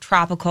kind of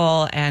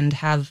tropical and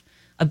have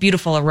a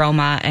beautiful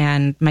aroma.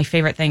 And my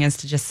favorite thing is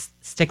to just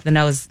stick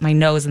my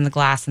nose in the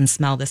glass and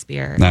smell this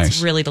beer. Nice.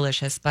 It's really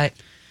delicious, but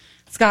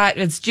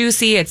it's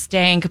juicy, it's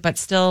dank, but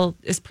still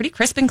is pretty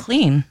crisp and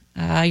clean.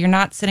 You're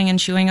not sitting and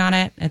chewing on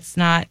it. It's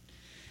not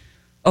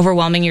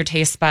overwhelming your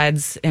taste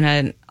buds in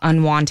an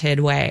unwanted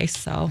way.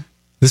 So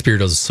This beer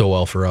does so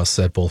well for us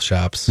at both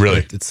shops.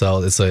 Really? It's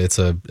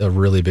a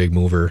really big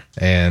mover.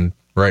 And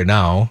right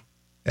now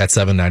at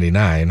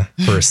 $7.99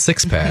 for a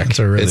 6-pack, That's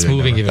a really it's big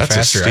moving number. even That's a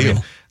faster.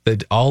 steal.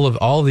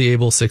 All the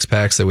Able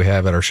 6-packs that we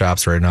have at our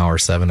shops right now are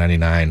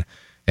 $7.99.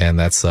 And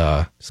that's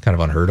it's kind of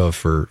unheard of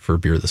for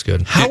beer this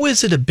good. How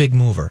is it a big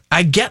mover?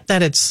 I get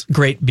that it's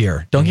great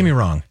beer. Don't get me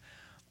wrong.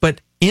 But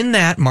in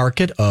that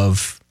market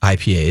of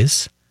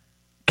IPAs,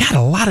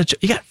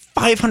 you got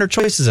 500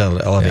 choices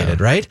elevated,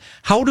 right?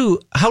 How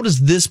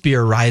does this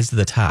beer rise to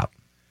the top?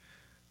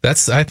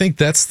 I think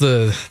that's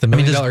the $1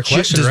 million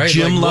question, does right?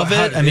 Jim love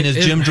it?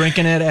 Is Jim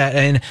drinking it?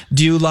 And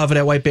do you love it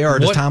at White Bear, or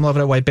does Tom love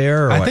it at White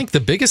Bear? Or I what? think the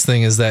biggest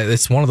thing is that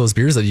it's one of those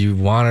beers that you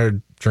want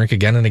to drink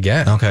again and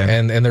again. Okay.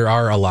 And there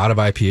are a lot of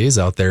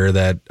IPAs out there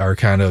that are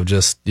kind of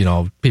just,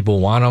 people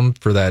want them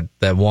for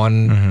that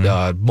one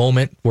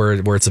moment where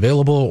it's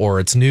available or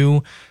it's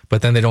new,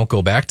 but then they don't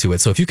go back to it.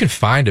 So if you can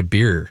find a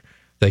beer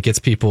that gets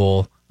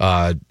people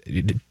kind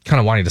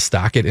of wanting to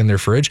stock it in their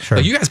fridge,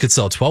 like you guys could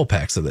sell 12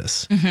 packs of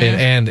this.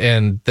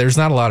 And there's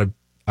not a lot of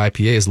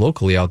IPAs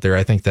locally out there,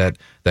 I think, that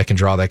can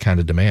draw that kind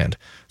of demand.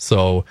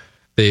 So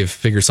they've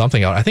figured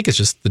something out. I think it's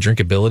just the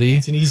drinkability.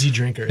 It's an easy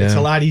drinker. It's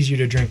a lot easier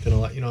to drink than a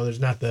lot. There's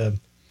not the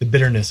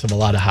bitterness of a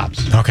lot of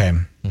hops. Okay.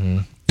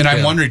 And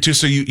I'm wondering too.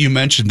 So you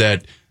mentioned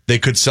that they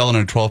could sell it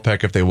in a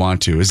 12-pack if they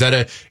want to. Is that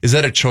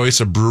a choice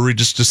a brewery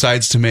just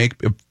decides to make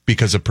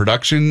because of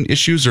production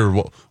issues, or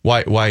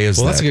why is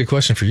that? Well, that's a good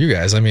question for you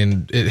guys. I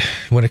mean,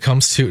 when it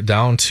comes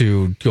down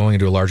to going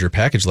into a larger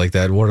package like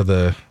that, what are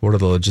the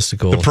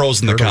logistical, the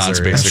pros and the hurdles cons,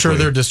 there? I'm basically? sure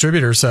their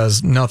distributor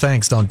says, no,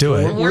 thanks, don't do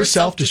it. We're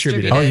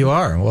self-distributed. Oh, you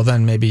are? Well,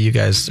 then maybe you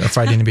guys are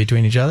fighting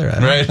between each other.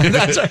 Right.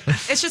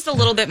 it's just a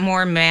little bit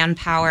more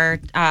manpower.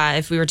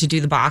 If we were to do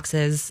the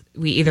boxes,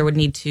 we either would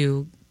need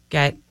to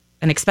get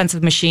an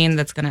expensive machine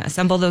that's going to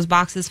assemble those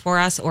boxes for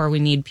us, or we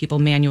need people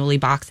manually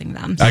boxing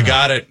them. I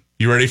got it.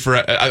 You ready for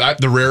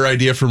the rare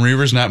idea from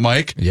Reavers, not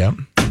Mike? Yep.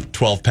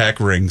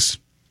 12-pack rings.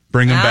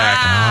 Bring them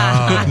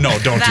back. No,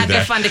 don't That'd do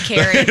that. be fun to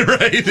carry.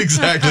 Right,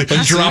 exactly.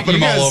 Dropping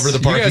them all over the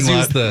parking You guys lot.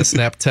 use the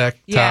SnapTech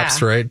Yeah.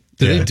 tops, right?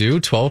 Do they do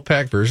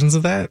 12-pack versions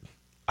of that?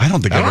 I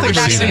don't think I've ever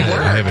think seen they it. work.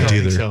 I haven't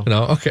either. So.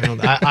 No? Okay.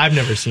 I've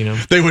never seen them.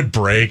 They would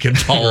break and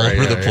fall Right,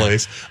 over yeah, the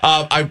place.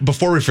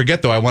 Before we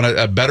forget, though, I want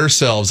a Better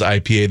Selves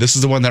IPA. This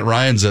is the one that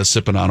Ryan's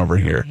sipping on over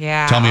here.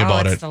 Yeah. Tell me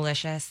about it's it.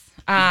 delicious.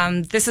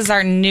 This is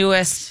our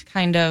newest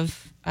kind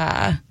of,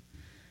 I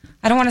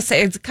don't want to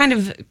say, it's kind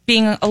of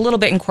being a little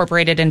bit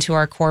incorporated into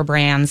our core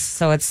brands.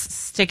 So it's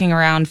sticking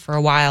around for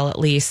a while at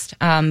least.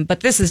 But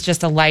this is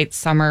just a light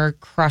summer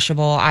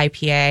crushable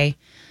IPA.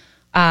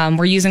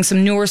 We're using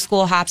some newer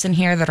school hops in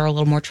here that are a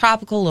little more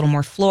tropical, a little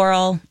more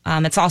floral.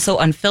 It's also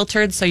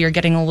unfiltered, so you're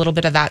getting a little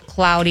bit of that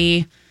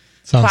cloudiness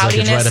Sounds like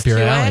it's right up your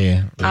to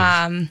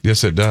alley.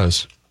 Yes, it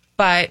does.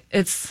 But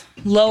it's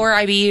lower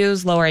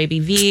IBUs, lower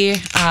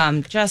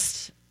ABV,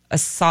 just a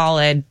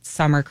solid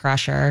summer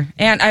crusher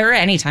or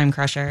anytime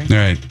crusher. All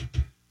right.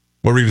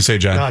 What were you going to say,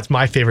 John? No, it's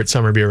my favorite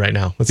summer beer right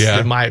now.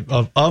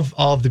 Of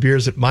all of the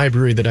beers at my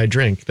brewery that I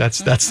drink, that's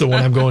the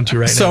one I'm going to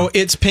right now. So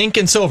it's pink,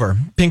 silver,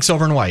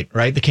 and white,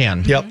 right? The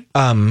can. Yep.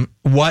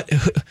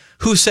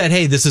 Who said,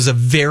 hey, this is a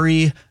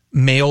very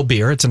male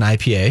beer? It's an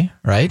IPA,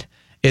 right?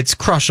 It's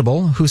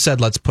crushable. Who said,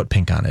 let's put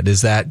pink on it?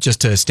 Is that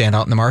just to stand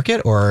out in the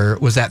market, or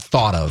was that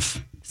thought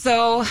of?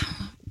 So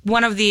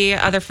one of the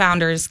other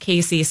founders,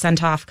 Casey,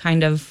 sent off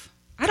kind of,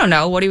 I don't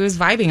know what he was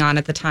vibing on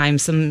at the time,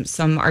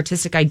 some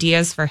artistic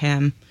ideas for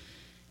him.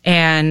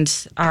 And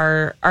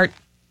the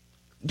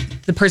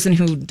person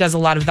who does a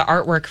lot of the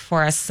artwork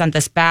for us sent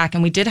this back,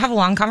 and we did have a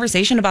long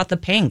conversation about the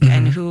pink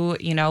and who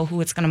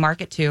it's going to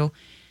market to.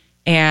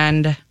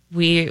 And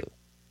we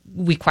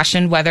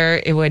questioned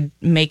whether it would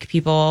make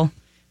people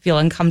feel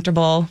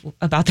uncomfortable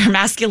about their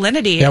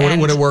masculinity. Yeah,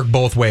 would it work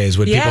both ways?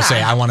 Would people Yeah.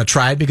 say, I want to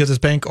try it because it's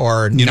pink,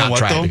 or not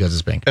try it because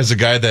it's pink? As a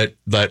guy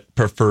that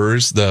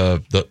prefers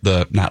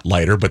the not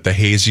lighter, but the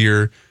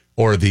hazier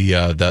or the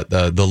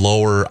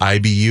lower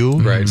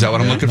IBU, right? Is that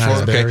what I'm looking Not for?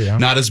 as bitter, Okay, yeah.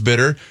 not as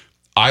bitter.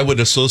 I would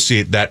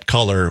associate that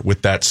color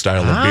with that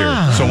style of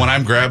beer. So when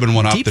I'm grabbing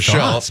one off Deep the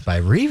thoughts shelf, by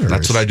Reavers.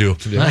 that's what I do.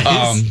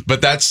 Nice.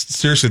 But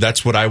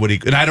that's what I would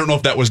eat. And I don't know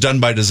if that was done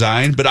by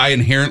design, but I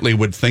inherently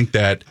would think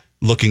that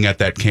looking at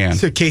that can.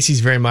 So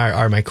Casey's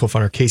my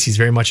co-founder. Casey's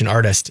very much an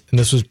artist, and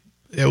this was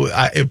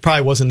it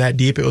probably wasn't that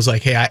deep. It was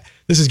like, hey,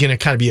 this is going to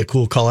kind of be a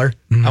cool color.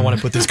 I want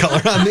to put this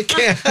color on the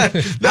can.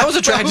 I was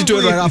attracted to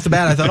it right off the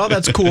bat. I thought, oh,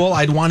 that's cool.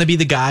 I'd want to be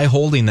the guy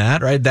holding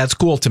that, right? That's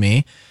cool to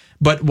me.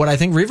 But what I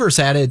think Reavers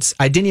had,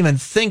 I didn't even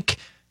think,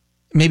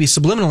 maybe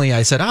subliminally,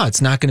 I said,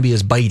 it's not going to be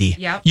as bitey.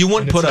 Yep. You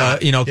wouldn't put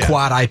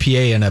quad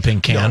IPA in a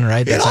pink can,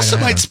 right? It also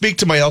might speak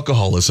to my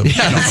alcoholism. Yeah.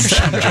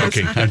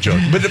 I'm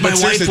joking. But my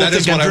wife will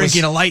think I'm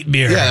drinking a light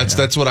beer. Yeah,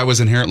 that's what I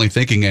was inherently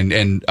thinking.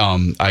 And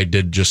I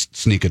did just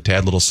sneak a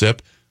tad little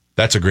sip.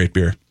 That's a great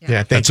beer.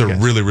 Yeah, that's a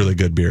really, really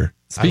good beer.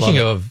 Speaking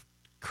of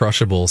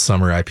crushable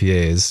summer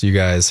IPAs, you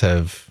guys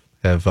have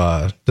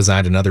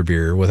designed another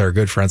beer with our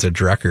good friends at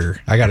Drecker.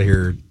 I got to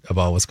hear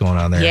about what's going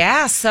on there.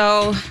 Yeah,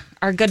 so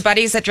our good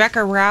buddies at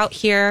Drecker were out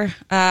here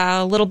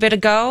a little bit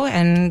ago,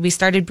 and we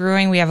started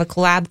brewing. We have a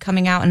collab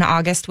coming out in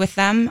August with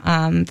them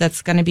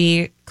that's going to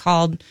be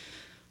called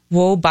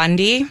Whoa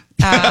Bundy.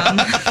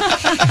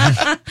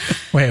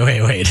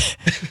 Wait.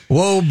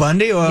 Whoa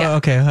Bundy? Well, Yeah.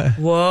 Okay.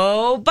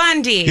 Whoa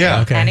Bundy.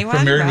 Yeah, okay. Anyone?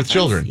 From Married with Reference?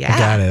 Children. Yeah.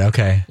 Got it.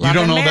 Okay. You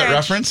don't know that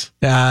Marriage. reference?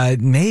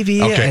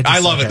 Maybe. Okay. I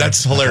love it.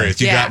 That's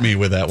hilarious. You Yeah. got me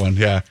with that one.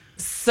 Yeah.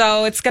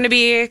 So it's going to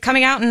be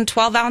coming out in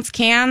 12-ounce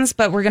cans,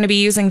 but we're going to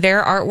be using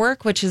their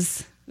artwork, which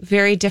is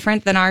very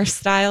different than our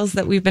styles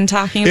that we've been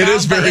talking about. It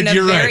is but in a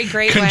you're very right.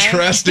 great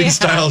Contrasting way.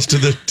 styles to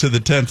the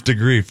 10th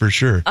degree for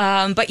sure.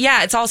 But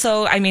yeah, it's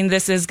also,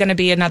 this is going to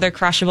be another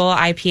crushable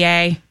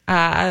IPA.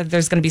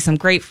 There's going to be some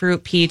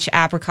grapefruit, peach,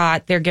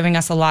 apricot. They're giving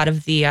us a lot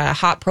of the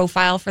hop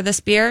profile for this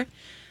beer,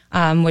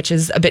 which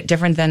is a bit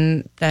different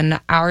than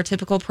our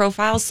typical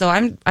profile. So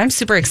I'm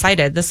super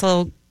excited. This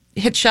will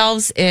hit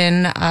shelves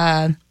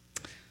on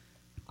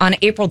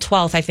April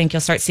 12th. I think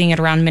you'll start seeing it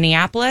around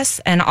Minneapolis,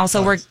 and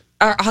also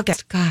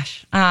August.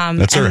 Gosh,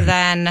 That's all right. And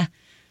then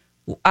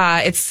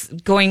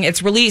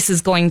its release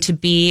is going to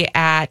be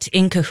at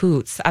In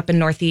Cahoots up in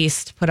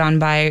Northeast, put on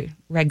by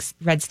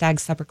Red Stag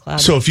Supper Club.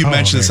 So if you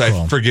mentioned this, very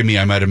cool. forgive me,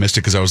 I might have missed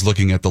it because I was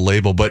looking at the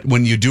label. But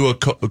when you do a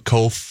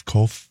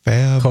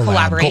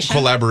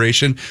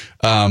collaboration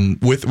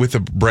with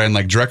a brand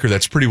like Drecker,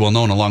 that's pretty well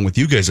known, along with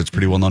you guys, it's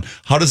pretty well known.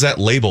 How does that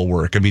label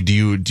work? I mean, do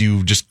you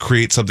just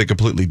create something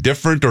completely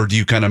different, or do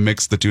you kind of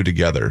mix the two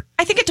together?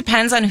 I think it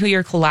depends on who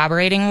you're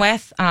collaborating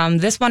with.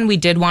 This one, we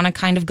did want to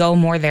kind of go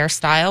more their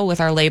style with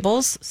our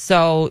labels.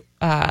 So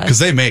because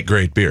they make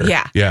great beer.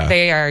 Yeah.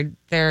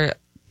 They're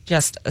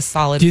just a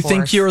solid Do you force.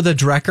 think you're the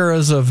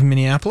Dreckers of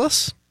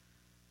Minneapolis?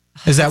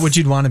 Is that what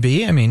you'd want to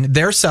be? I mean,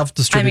 they're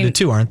self-distributed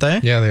too, aren't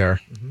they? Yeah, they are.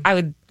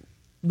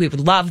 We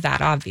would love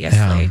that, obviously,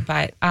 Yeah.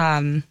 but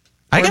I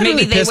or got maybe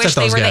really they pissed wish at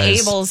they those were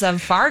guys. the Abels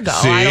of Fargo.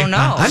 See? I don't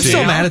know. I'm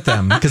still mad at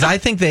them because I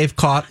think they've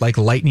caught like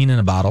lightning in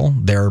a bottle,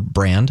 their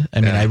brand.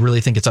 I mean, I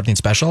really think it's something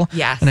special.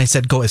 Yes. And I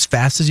said, go as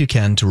fast as you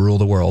can to rule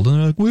the world. And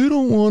they're like, we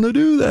don't want to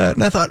do that.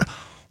 And I thought,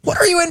 what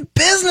are you in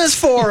business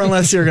for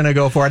unless you're going to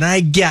go for it? And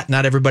I get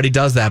not everybody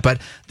does that, but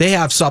they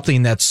have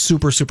something that's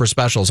super, super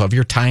special. So if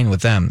you're tying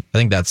with them, I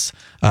think that's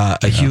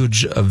a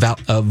huge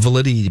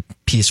validity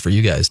piece for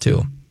you guys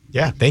too.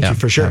 Yeah, thank you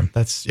for sure.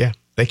 Yeah.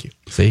 Thank you.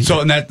 See?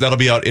 So and that'll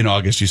be out in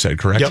August, you said,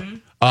 correct? Yep.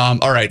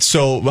 All right.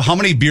 So how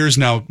many beers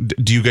now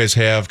do you guys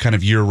have kind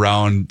of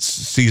year-round,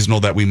 seasonal,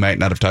 that we might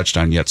not have touched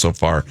on yet so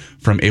far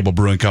from Able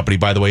Brewing Company?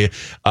 By the way,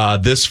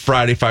 this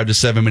Friday, 5 to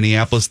 7,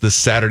 Minneapolis. This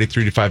Saturday,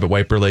 3 to 5 at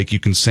White Bear Lake. You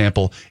can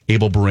sample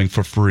Able Brewing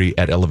for free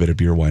at Elevated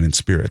Beer, Wine, and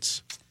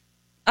Spirits.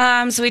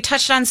 So we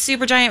touched on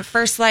Supergiant,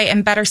 First Light,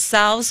 and Better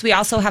Selves. We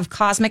also have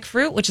Cosmic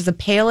Fruit, which is a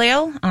pale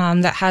ale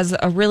that has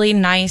a really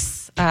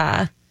nice,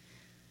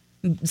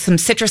 some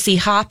citrusy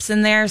hops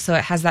in there. So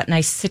it has that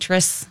nice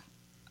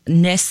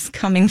citrusness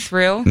coming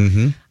through.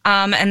 Mm-hmm.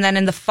 And then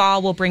in the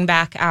fall, we'll bring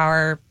back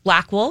our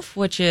Black Wolf,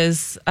 which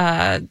is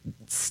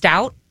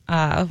stout.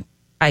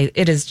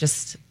 It is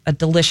just a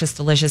delicious,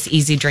 delicious,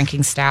 easy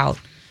drinking stout.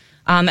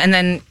 And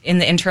then in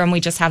the interim,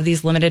 we just have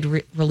these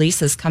limited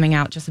releases coming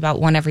out just about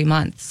one every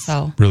month.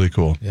 So really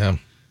cool. Yeah.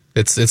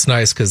 It's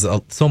nice because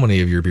so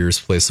many of your beers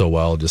play so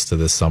well just to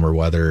this summer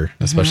weather,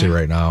 especially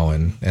right now.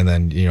 And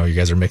then, you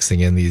guys are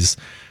mixing in these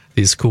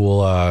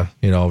cool,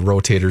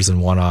 rotators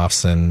and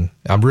one-offs. And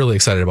I'm really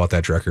excited about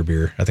that Drecker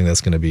beer. I think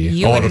that's going to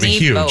be... it'll be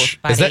huge.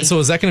 Both, buddy.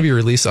 Is that going to be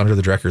released under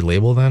the Drecker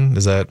label then?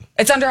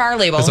 It's under our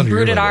label, It's under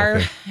your Brewed at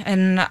label,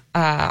 and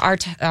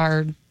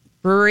our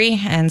brewery,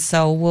 and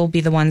so we'll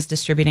be the ones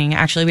distributing.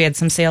 Actually, we had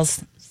some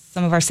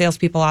of our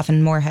salespeople off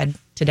in Moorhead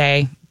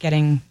today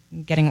getting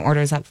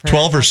orders up for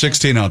 12 or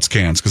 16 ounce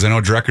cans, because I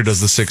know Drecker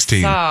does the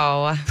 16.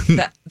 So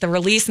the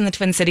release in the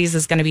Twin Cities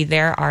is going to be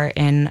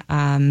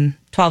in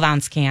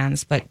 12-ounce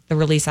cans, but the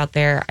release out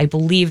there, I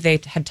believe they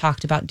had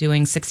talked about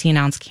doing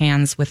 16-ounce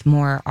cans with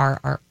more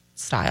our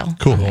style.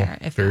 Cool. On there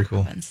if Very that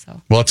cool. happens,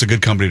 so. Well, it's a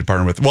good company to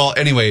partner with. Well,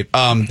 anyway,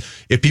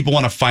 if people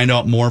want to find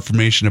out more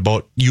information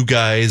about you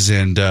guys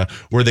and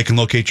where they can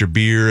locate your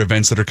beer,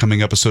 events that are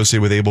coming up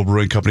associated with Able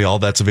Brewing Company, all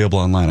that's available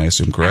online, I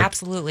assume, correct?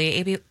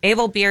 Absolutely.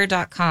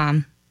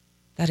 ablebeer.com.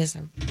 That is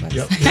our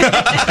website.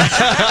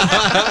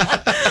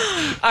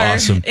 Our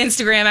Awesome.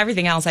 Instagram,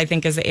 everything else, I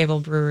think, is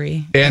Able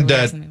Brewery. And 2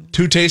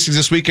 tastings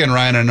this weekend,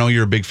 Ryan. I know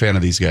you're a big fan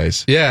of these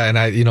guys. Yeah, and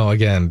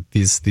again,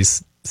 these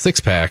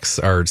 6-packs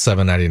are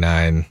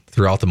 $7.99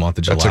 throughout the month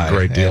of July. That's a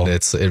great deal. And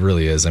it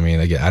really is. I mean,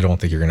 again, I don't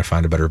think you're going to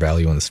find a better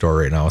value in the store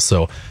right now.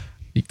 So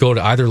you go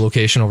to either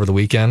location over the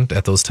weekend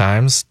at those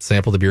times,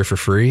 sample the beer for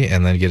free,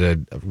 and then get a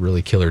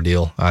really killer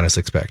deal on a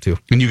 6-pack too.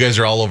 And you guys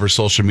are all over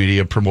social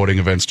media promoting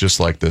events just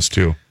like this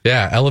too.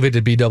 Yeah,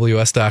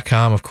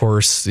 elevatedbws.com. Of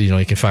course,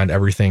 you can find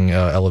everything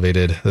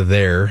Elevated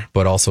there,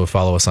 but also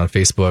follow us on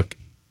Facebook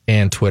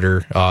and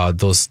Twitter.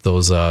 Those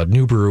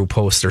new brew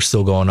posts are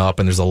still going up,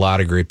 and there's a lot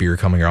of great beer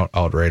coming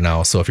out right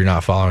now. So if you're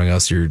not following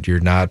us, you're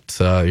not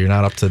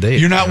up to date.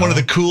 You're not one of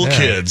the cool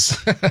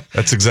kids.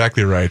 That's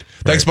exactly right.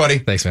 Thanks, buddy.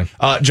 Thanks, man.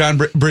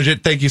 John,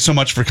 Bridget, thank you so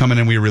much for coming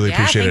in. We really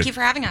appreciate it. Thank you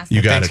for having us.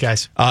 You got Thanks, it,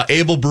 guys.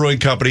 Able Brewing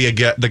Company,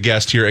 the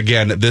guest here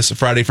again this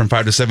Friday from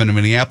 5 to 7 in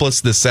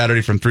Minneapolis. This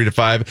Saturday from 3 to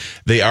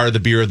 5. They are the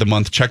beer of the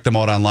month. Check them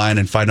out online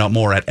and find out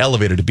more at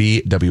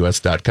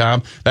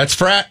elevatedbws.com. That's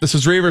Frat. This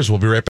is Reavers. We'll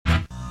be right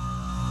back.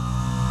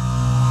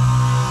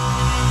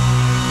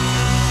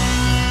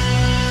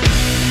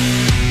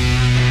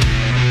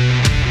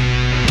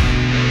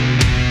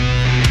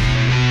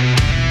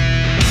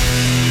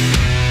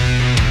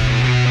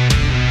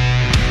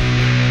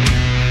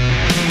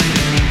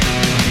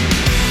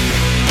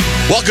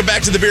 Welcome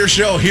back to the Beer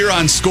Show here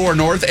on Score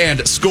North and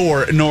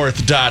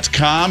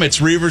ScoreNorth.com. It's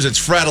Reavers, it's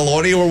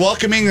Fratelloni. We're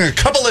welcoming a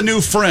couple of new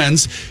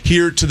friends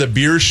here to the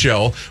Beer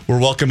Show. We're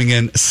welcoming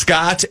in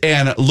Scott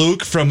and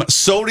Luke from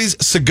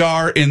Sodies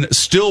Cigar in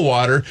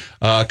Stillwater.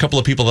 A couple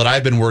of people that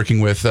I've been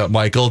working with,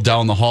 Michael,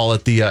 down the hall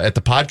at the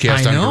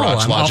podcast I on know.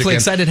 Garage I'm Logic. awfully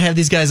excited to have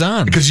these guys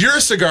on. Because you're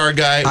a cigar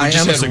guy. I We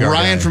just am a had cigar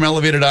Ryan guy. from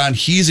Elevated on.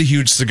 He's a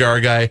huge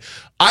cigar guy.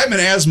 I'm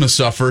an asthma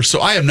sufferer, so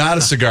I am not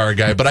a cigar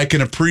guy, but I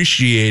can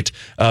appreciate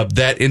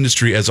that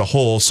industry as a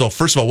whole. So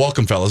first of all,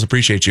 welcome, fellas.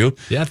 Appreciate you.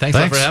 Yeah, thanks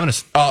a lot for having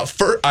us.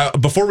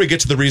 Before we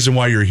get to the reason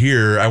why you're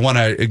here, I want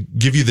to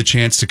give you the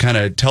chance to kind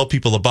of tell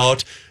people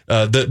about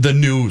the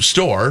new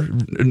store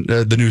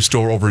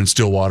over in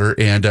Stillwater,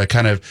 and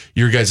kind of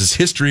your guys'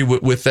 history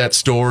with that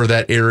store,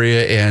 that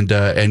area, and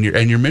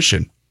your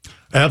mission.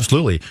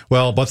 Absolutely.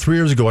 Well, about 3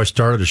 years ago, I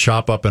started a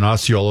shop up in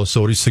Osceola,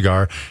 Sodies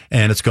Cigar,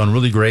 and it's gone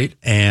really great.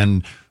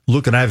 And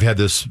Luke and I have had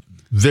this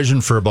vision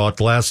for about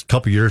the last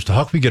couple of years to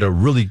how can we get a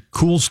really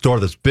cool store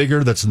that's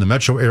bigger, that's in the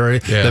metro area,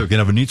 that we can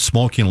have a neat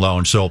smoking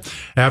lounge. So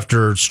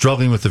after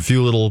struggling with a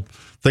few little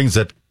things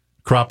that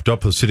cropped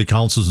up with city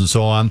councils and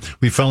so on,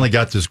 we finally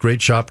got this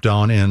great shop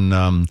down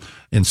in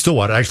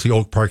Stillwater, actually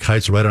Oak Park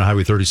Heights, right on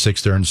Highway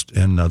 36 there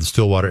in the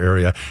Stillwater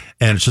area.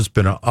 And it's just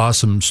been an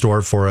awesome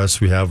store for us.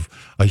 We have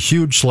a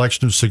huge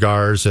selection of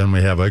cigars, and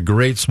we have a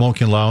great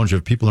smoking lounge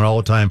of people are all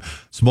the time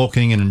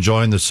smoking and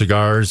enjoying the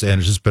cigars. And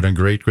it's just been a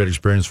great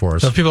experience for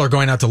us. So if people are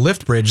going out to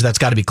Lift Bridge, that's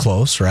got to be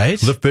close,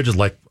 right? Lift Bridge is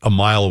like a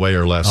mile away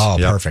or less. Oh,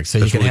 Yep. perfect. So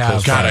That's you can really have.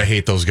 close God, by. I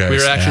hate those guys. We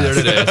were actually there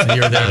today.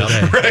 You were there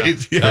today.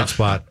 Right. Yeah. Great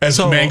spot. As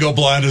Mango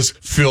Blonde is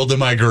filled in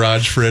my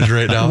garage fridge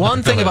right now.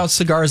 One thing about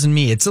cigars and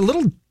me, it's a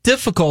little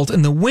difficult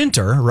in the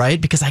winter, right?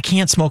 Because I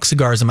can't smoke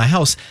cigars in my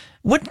house.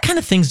 What kind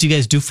of things do you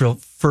guys do for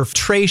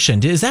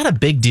filtration? Is that a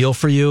big deal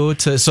for you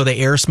so the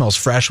air smells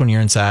fresh when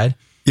you're inside?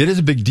 It is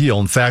a big deal.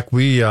 In fact,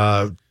 we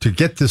to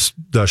get this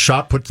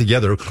shop put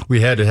together,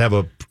 we had to have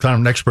a kind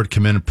of an expert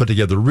come in and put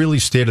together a really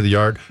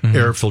state-of-the-art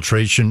air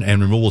filtration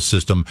and removal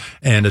system,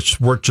 and it's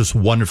worked just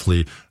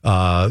wonderfully.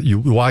 You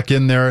walk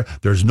in there,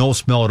 there's no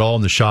smell at all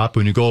in the shop.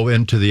 When you go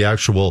into the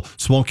actual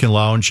smoking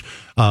lounge,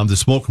 the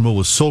smoke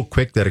removal is so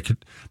quick that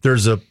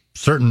there's a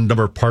certain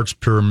number of parts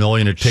per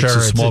million. It takes the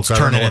smoke. It's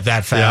turning it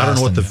that fast. Yeah, I don't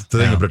know what the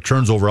thing is, but it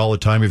turns over all the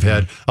time. We've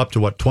had up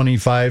to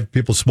 25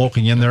 people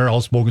smoking in there, all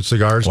smoking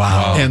cigars.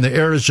 Wow. And the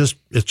air is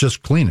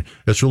just clean.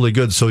 It's really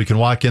good. So you can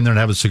walk in there and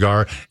have a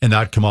cigar and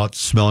not come out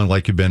smelling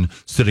like you've been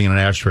sitting in an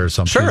ashtray or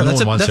something. Sure, No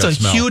one wants that's that a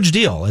smell. huge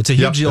deal. It's a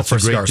huge deal that's for a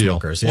great cigar deal.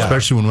 smokers. Yeah.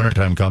 Especially when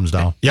wintertime comes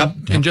now. Yep.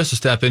 And just to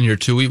step in here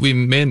too, we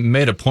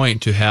made a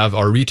point to have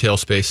our retail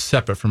space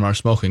separate from our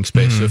smoking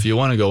space. So if you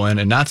want to go in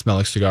and not smell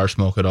like cigar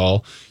smoke at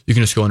all, you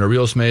can just go into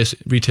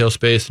retail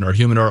space and our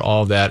humidor,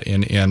 all of that,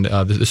 and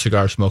the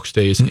cigar smoke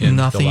stays in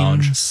the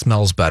lounge. Nothing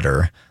smells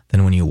better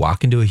than when you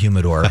walk into a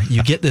humidor.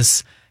 You get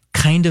this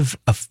kind of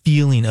a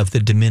feeling of the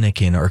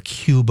Dominican or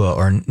Cuba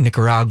or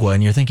Nicaragua,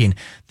 and you're thinking,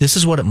 this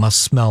is what it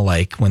must smell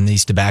like when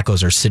these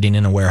tobaccos are sitting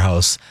in a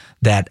warehouse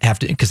that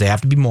because they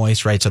have to be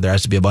moist, right? So there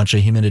has to be a bunch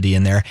of humidity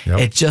in there. Yep.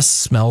 It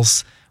just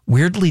smells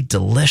weirdly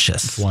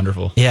delicious. It's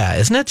wonderful. Yeah,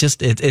 isn't it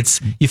just,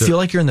 it's you feel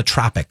like you're in the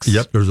tropics.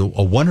 Yep, there's a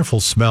wonderful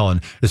smell,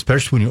 and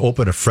especially when you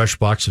open a fresh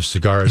box of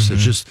cigars,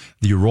 it's just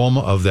the aroma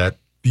of that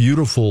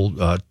beautiful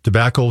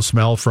tobacco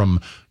smell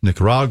from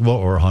Nicaragua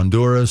or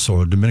Honduras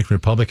or Dominican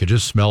Republic. It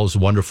just smells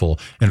wonderful.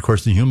 And of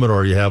course, in the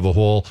humidor, you have a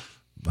whole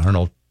I don't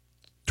know,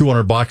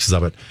 200 boxes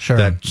of it Sure.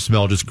 that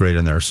smell just great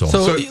in there. So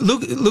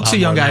Luke's a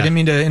young guy. I didn't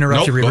mean to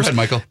interrupt you, Reavers. Go ahead,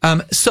 Michael.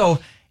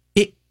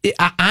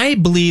 I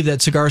believe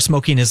that cigar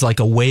smoking is like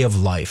a way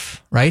of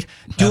life, right?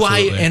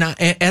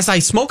 As I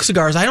smoke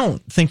cigars, I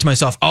don't think to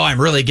myself, oh,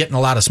 I'm really getting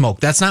a lot of smoke.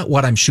 That's not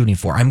what I'm shooting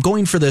for. I'm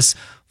going for this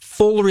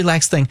full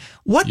relaxed thing.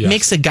 What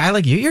makes a guy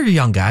like you, you're a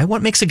young guy,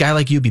 what makes a guy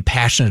like you be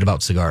passionate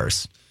about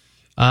cigars?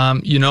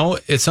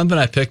 It's something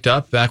I picked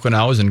up back when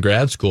I was in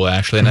grad school,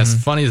 actually. And as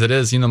funny as it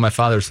is, my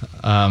father's,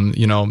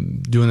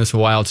 doing this a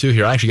while too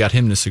here. I actually got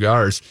him into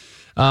cigars.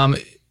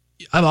 I've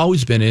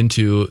always been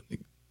into,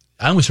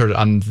 I only started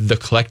on the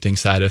collecting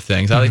side of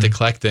things. I like to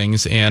collect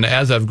things. And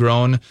as I've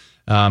grown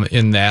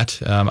in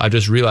that, I've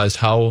just realized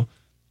how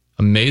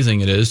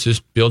amazing it is to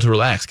just be able to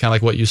relax, kind of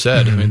like what you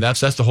said. I mean,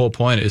 that's the whole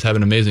point, is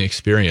having an amazing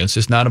experience.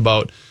 It's not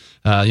about,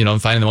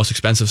 finding the most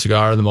expensive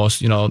cigar, the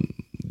most,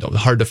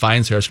 hard to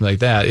find cigar, something like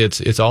that.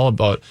 It's all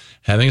about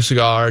having a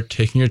cigar,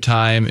 taking your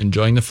time,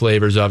 enjoying the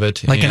flavors of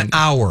it. Like an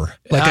hour.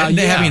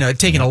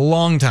 Taking a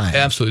long time.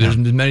 Absolutely.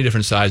 There's many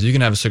different sizes. You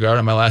can have a cigar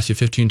that might last you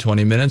 15,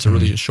 20 minutes, a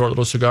really short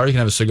little cigar. You can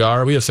have a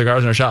cigar. We have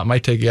cigars in our shop. It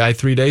might take a guy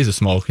 3 days to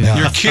smoke. Yeah.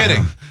 You're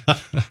kidding.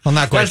 Well,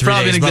 not quite That's 3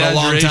 probably days, an but a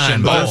long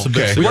time.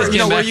 Okay.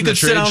 Where you could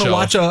sit down and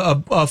watch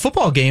a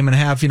football game and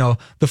have,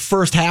 the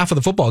first half of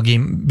the football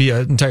game be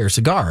an entire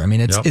cigar. I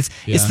mean, it's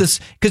this,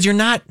 because you're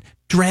not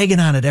dragging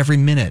on it every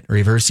minute,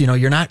 Reavers.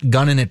 You're not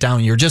gunning it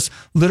down. You're just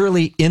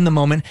literally in the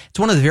moment. It's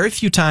one of the very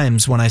few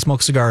times when I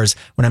smoke cigars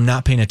when I'm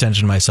not paying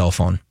attention to my cell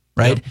phone,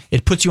 right? Yep.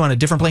 It puts you on a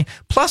different plane.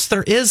 Plus,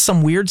 there is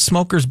some weird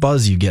smoker's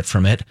buzz you get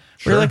from it.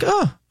 Where you're like,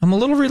 oh, I'm a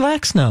little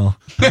relaxed now.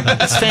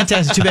 It's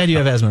fantastic. Too bad you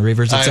have asthma,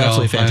 Reavers. It's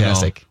absolutely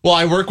fantastic. Well,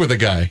 I work with a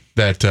guy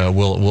that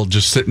will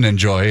just sit and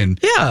enjoy, and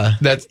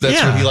that's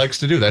what he likes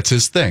to do. That's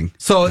his thing.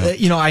 So,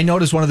 I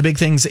noticed one of the big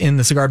things in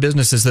the cigar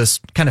business is this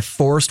kind of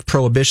forced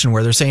prohibition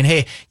where they're saying,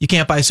 hey, you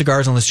can't buy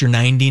cigars unless you're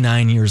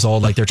 99 years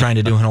old, like they're trying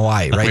to do in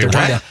Hawaii, right? Wait,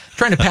 they're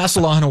trying to pass a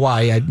law in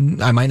Hawaii.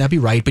 I might not be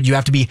right, but you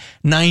have to be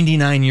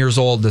 99 years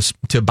old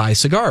to buy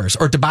cigars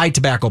or to buy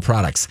tobacco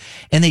products.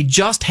 And they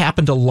just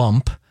happen to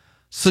lump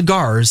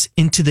cigars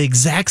into the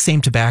exact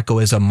same tobacco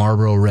as a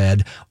Marlboro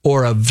Red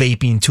or a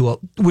vaping tool,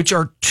 which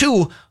are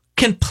two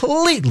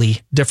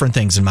completely different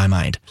things in my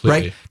mind,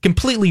 right?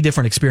 Completely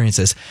different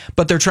experiences.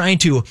 But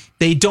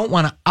they don't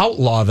want to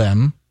outlaw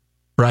them,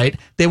 right?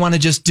 They want to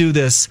just do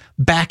this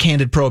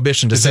backhanded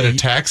prohibition to say. Is it a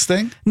tax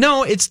thing?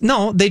 No,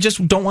 they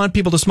just don't want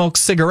people to smoke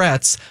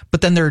cigarettes,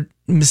 but then they're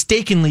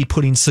mistakenly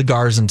putting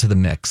cigars into the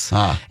mix.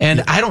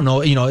 And I don't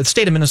know, the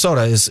state of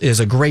Minnesota is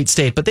a great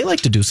state, but they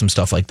like to do some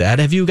stuff like that.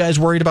 Have you guys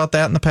worried about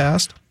that in the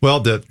past?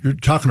 Well, you're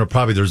talking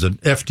about there's an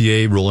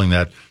FDA ruling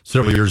that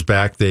several years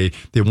back they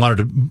wanted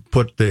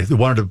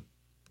to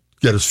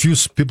get as few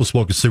people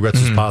smoking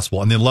cigarettes as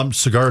possible, and they lumped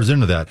cigars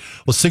into that.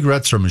 Well,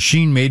 cigarettes are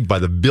machine made by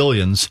the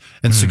billions,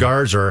 and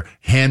cigars are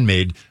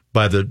handmade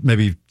by the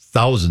maybe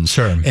thousands.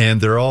 Sure.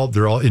 And they're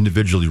all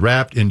individually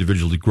wrapped,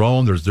 individually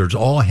grown. There's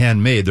all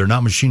handmade. They're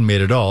not machine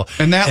made at all.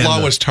 And that law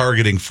was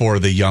targeting for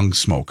the young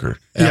smoker.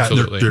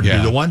 Absolutely.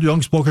 They're the one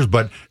young smokers,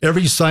 but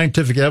every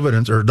scientific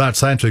evidence, or not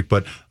scientific,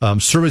 but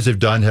surveys they've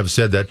done have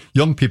said that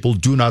young people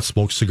do not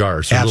smoke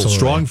cigars. They're a little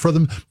strong for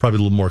them, probably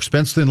a little more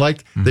expensive than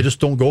like. They just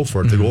don't go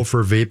for it. They go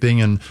for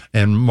vaping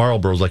and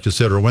Marlboros, like you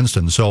said, or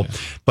Winston. So,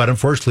 but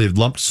unfortunately, they've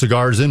lumped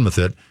cigars in with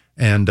it.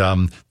 And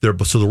they're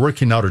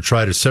working now to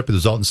try to separate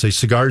this out and say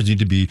cigars need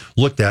to be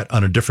looked at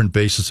on a different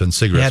basis than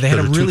cigarettes. Yeah, they had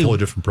a really totally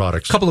different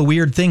products. Couple of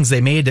weird things.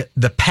 They made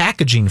the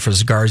packaging for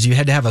cigars. You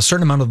had to have a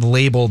certain amount of the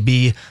label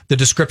be the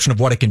description of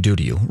what it can do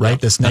to you,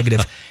 right? This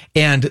negative.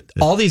 And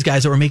all these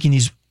guys that were making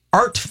these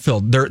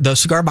art-filled, the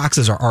cigar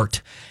boxes are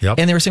art. Yep.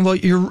 And they were saying, well,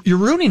 you're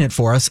ruining it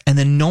for us. And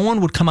then no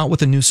one would come out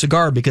with a new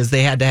cigar because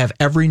they had to have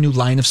every new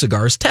line of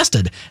cigars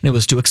tested. And it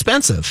was too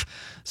expensive.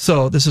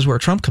 So this is where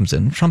Trump comes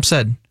in. Trump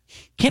said,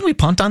 can't we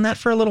punt on that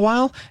for a little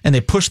while? And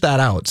they pushed that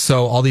out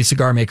so all these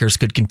cigar makers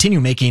could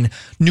continue making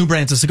new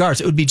brands of cigars.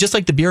 It would be just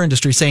like the beer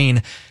industry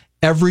saying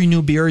every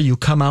new beer you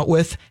come out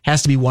with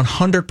has to be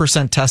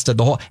 100% tested.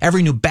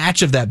 Every new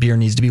batch of that beer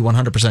needs to be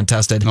 100%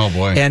 tested. Oh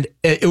boy. And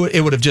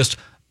it would have just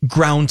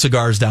ground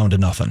cigars down to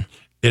nothing.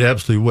 It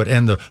absolutely would.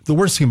 And the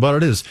worst thing about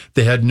it is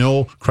they had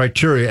no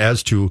criteria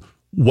as to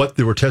what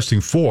they were testing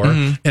for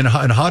and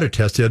how to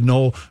test. They had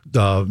no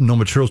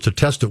materials to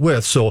test it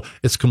with. So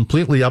it's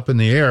completely up in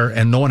the air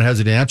and no one has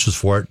any answers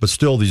for it. But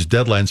still, these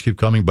deadlines keep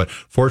coming. But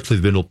fortunately,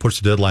 they've been able to push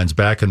the deadlines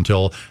back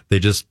until they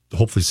just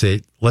hopefully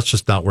say, let's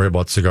just not worry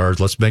about cigars.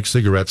 Let's make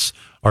cigarettes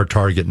our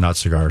target, not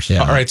cigars.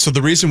 Yeah. All right. So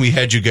the reason we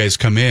had you guys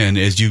come in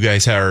is you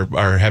guys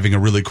are having a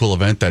really cool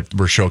event that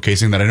we're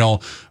showcasing that I know,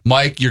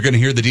 Mike, you're going to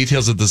hear the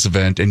details of this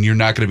event and you're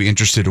not going to be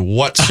interested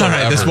whatsoever.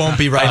 All right, this won't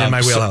be right in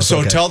my wheelhouse.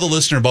 So tell the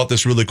listener about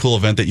this really cool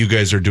event that you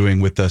guys are doing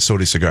with the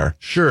Sodies cigar.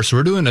 Sure. So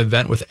we're doing an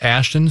event with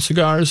Ashton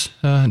Cigars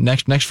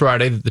next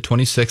Friday, the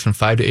 26th from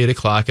 5 to 8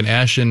 o'clock. And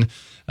Ashton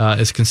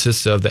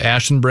consists of the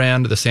Ashton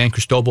brand, the San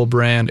Cristobal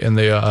brand, and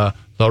the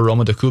La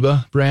Roma de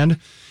Cuba brand.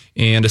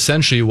 And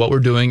essentially what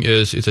we're doing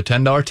is it's a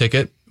 $10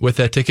 ticket. With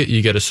that ticket,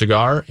 you get a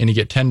cigar and you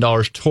get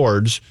 $10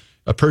 towards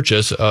a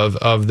purchase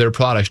of their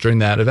products during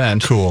that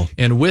event. Cool.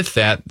 And with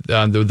that,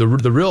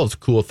 the real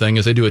cool thing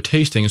is they do a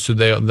tasting. So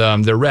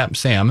their rep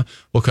Sam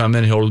will come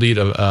in. He'll lead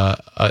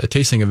a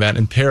tasting event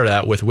and pair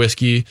that with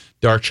whiskey,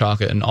 dark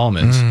chocolate, and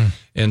almonds.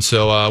 And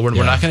so we're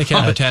not going to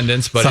count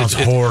attendance, but Sounds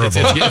horrible.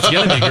 It's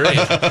going to be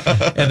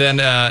great. And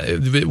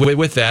then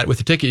with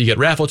the ticket, you get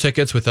raffle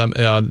tickets. With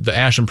the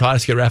Ashland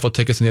products, you get raffle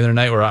tickets. And the other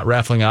night, we're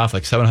raffling off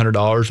like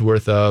 $700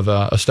 worth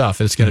of stuff.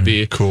 And it's going to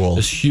be cool.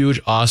 This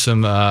huge,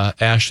 awesome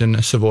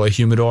Ashton Savoy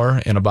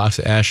Humidor and a box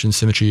of Ashton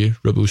Symmetry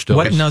Robusto.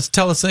 What? No,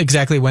 tell us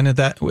exactly when is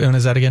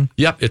that again?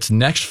 Yep, it's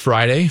next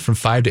Friday from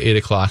 5 to 8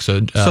 o'clock.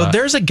 So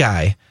there's a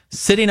guy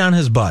sitting on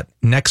his butt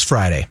next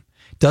Friday.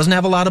 Doesn't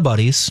have a lot of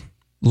buddies.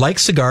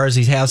 Likes cigars.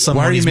 He has some.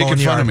 Why are you making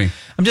fun of me?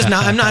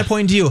 I'm not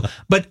pointing to you.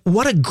 But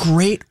what a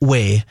great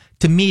way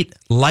to meet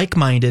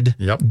like-minded,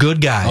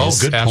 good guys.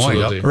 Oh, good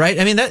Absolutely. point. Right?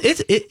 I mean,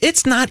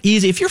 it's not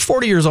easy. If you're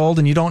 40 years old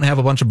and you don't have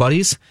a bunch of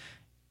buddies,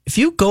 if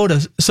you go to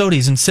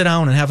Sodies and sit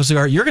down and have a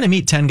cigar, you're going to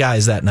meet 10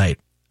 guys that night.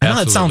 I know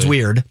that sounds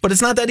weird, but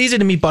it's not that easy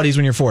to meet buddies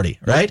when you're 40,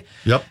 right?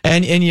 Yep.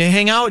 And you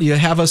hang out, you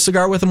have a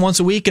cigar with them once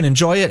a week and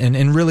enjoy it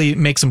and really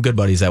make some good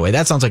buddies that way.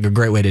 That sounds like a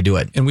great way to do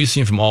it. And we've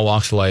seen from all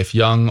walks of life,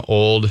 young,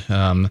 old,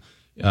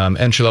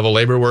 entry-level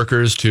labor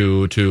workers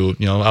to I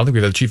don't think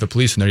we've had the chief of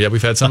police in there yet. We've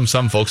had some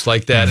folks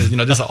like that,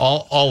 just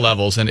all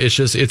levels. And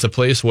it's a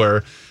place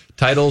where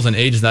titles and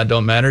age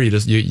don't matter.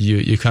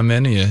 You come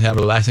in and you have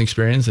a relaxing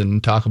experience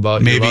and talk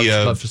about maybe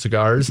your love for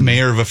cigars.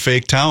 Mayor of a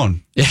fake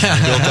town. Yeah.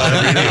 Built out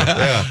of radio.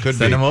 Yeah, could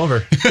Send be. them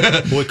over.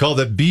 We call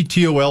that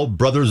BTOL,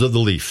 Brothers of the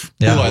Leaf.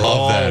 Yeah. Oh, I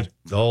love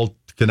that. All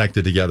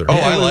connected together. Oh,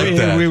 I like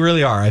that. We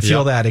really are. I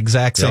feel that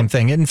exact same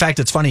thing. In fact,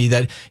 it's funny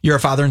that you're a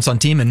father and son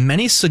team, and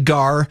many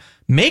cigar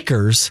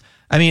makers.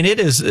 I mean, it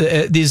is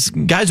these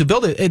guys who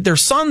build it. Their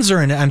sons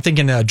are in. I'm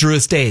thinking Drew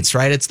Estates,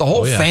 right? It's the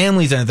whole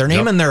family's in it. They're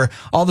naming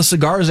all the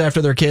cigars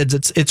after their kids.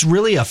 It's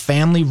really a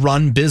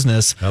family-run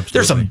business. Absolutely.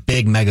 There's some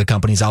big mega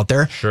companies out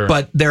there,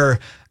 but they're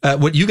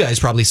what you guys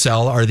probably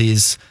sell are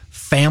these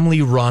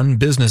family-run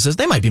businesses.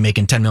 They might be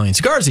making 10 million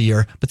cigars a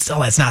year, but still,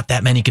 that's not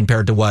that many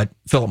compared to what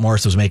Philip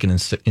Morris was making in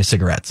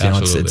cigarettes.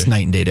 It's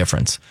night and day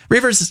difference.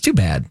 Reavers, it's too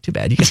bad.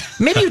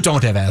 Maybe you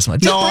don't have asthma.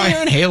 Just bring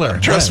your inhaler.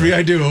 Trust me,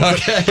 I do.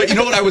 Okay. But you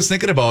know what I was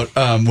thinking about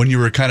when you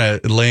were kind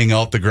of laying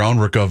out the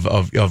groundwork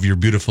of your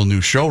beautiful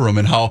new showroom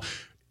and how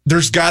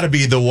there's got to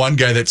be the one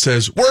guy that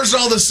says, "Where's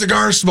all the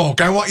cigar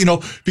smoke? I want,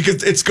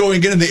 because it's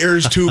going in and the air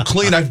is too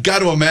clean." I've got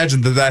to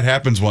imagine that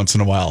happens once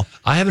in a while.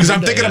 Because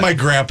I'm thinking of my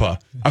grandpa.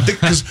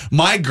 Because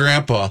my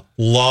grandpa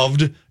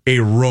loved a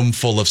room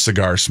full of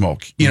cigar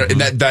smoke.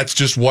 And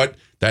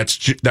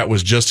that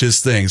was just his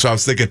thing. So I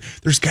was thinking,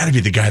 there's got to be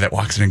the guy that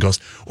walks in and goes,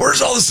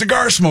 "Where's all the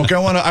cigar smoke? I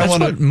want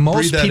to."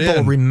 Most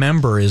people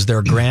remember is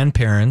their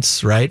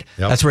grandparents, right?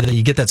 Yep. That's where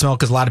you get that smell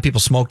because a lot of people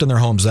smoked in their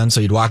homes then.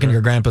 So you'd walk into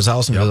your grandpa's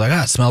house and you're like,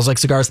 it smells like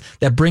cigars.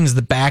 That brings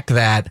back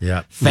that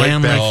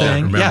family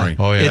thing. Memory.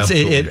 Oh yeah,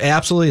 it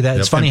absolutely.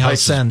 It's funny how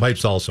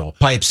pipes also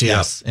pipes.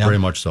 Yes, very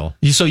much so.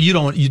 So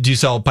do you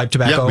sell pipe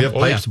tobacco? Yeah, we have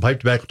pipes,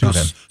 pipe tobacco too.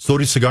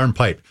 Sodies cigar and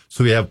pipe.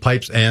 So we have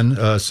pipes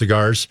and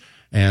cigars.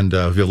 And we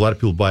have a lot of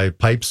people buy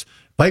pipes.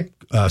 Pipe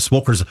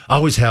smokers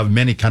always have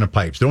many kind of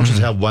pipes. They don't just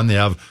have one. They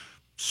have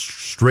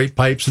straight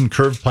pipes and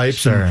curved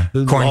pipes. And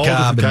corn all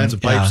cob different kinds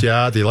of pipes.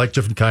 Yeah, they like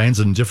different kinds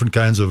and different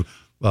kinds of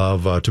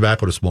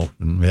tobacco to smoke.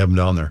 And we have them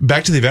down there.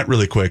 Back to the event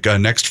really quick.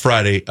 Next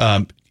Friday,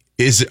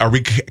 are we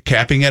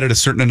capping it at a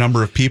certain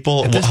number of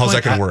people? How's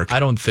that going to work?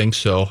 I don't think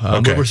so.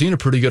 We're seeing a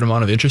pretty good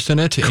amount of interest in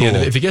it. Cool. And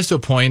if it gets to a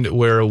point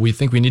where we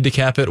think we need to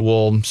cap it,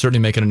 we'll certainly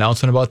make an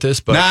announcement about this.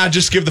 But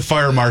just give the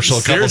fire marshal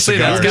a couple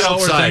cigars. That's what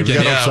we're thinking.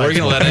 We're going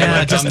to let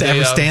anyone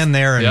just stand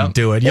there and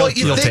do it.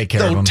 You'll take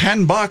care of them.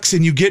 $10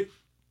 and you get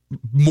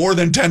more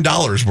than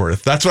 $10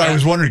 worth. That's what I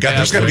was wondering. God,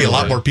 there's got to be a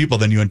lot more people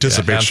than you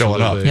anticipate showing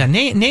up. Yeah,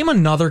 name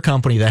another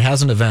company that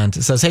has an event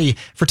that says, "Hey,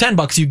 for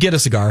 $10 you get a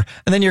cigar,"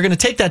 and then you're going to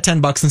take that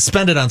 $10 and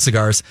spend it on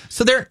cigars.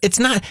 So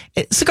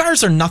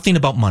cigars are nothing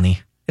about money.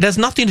 It has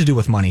nothing to do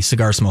with money.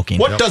 Cigar smoking.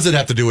 What does it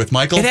have to do with,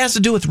 Michael? It has to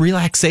do with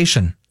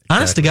relaxation.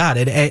 Honest to God,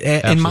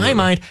 in my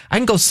mind, I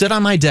can go sit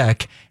on my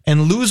deck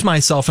and lose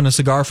myself in a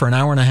cigar for an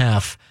hour and a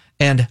half,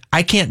 and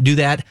I can't do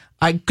that.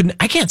 I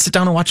can't sit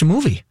down and watch a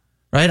movie.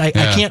 Right? I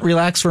can't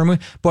relax for a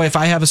movie. Boy, if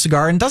I have a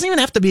cigar, and it doesn't even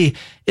have to be,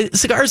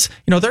 cigars,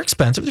 they're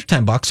expensive. They're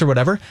 $10 or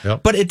whatever.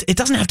 Yep. But it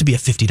doesn't have to be a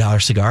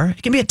 $50 cigar.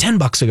 It can be a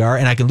 $10 cigar,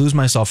 and I can lose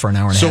myself for an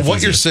hour and a half. So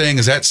what you're saying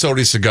is at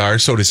Sodies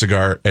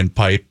Cigar and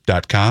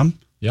Pipe.com?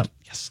 Yep.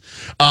 Yes.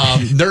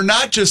 They're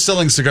not just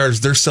selling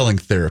cigars, they're selling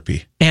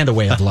therapy. And a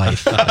way of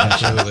life.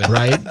 Absolutely.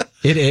 Right?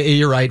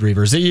 You're right,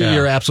 Reavers.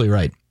 You're absolutely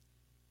right.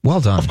 Well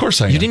done. Of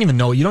course I am. You didn't even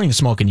know. You don't even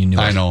smoke and you knew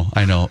it. I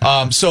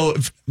know. So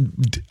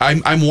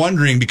I'm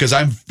wondering, because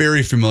I'm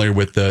very familiar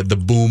with the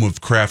boom of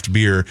craft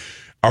beer.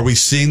 Are we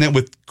seeing that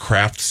with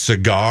craft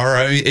cigar?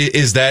 I mean,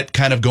 is that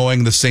kind of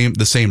going the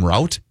same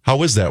route?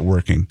 How is that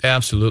working?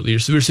 Absolutely.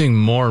 So we're seeing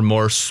more and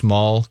more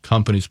small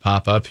companies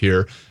pop up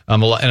here.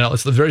 And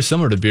it's very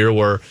similar to beer,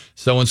 where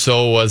so and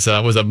so was a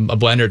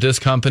blender at this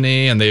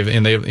company, and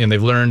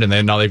they've learned,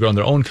 and now they've grown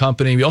their own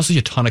company. We also see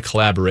a ton of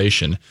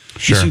collaboration.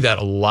 Sure. You see that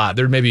a lot.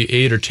 There may be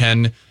 8 or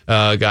 10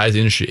 guys in the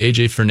industry: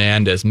 AJ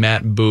Fernandez,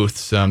 Matt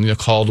Booth,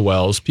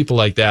 Caldwell's, people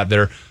like that.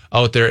 They're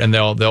out there, and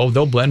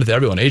they'll blend with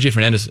everyone. AJ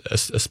Fernandez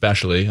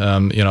especially.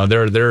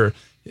 They're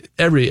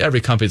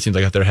every company, it seems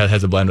like, out there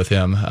has a blend with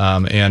him.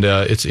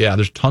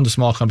 There's tons of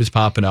small companies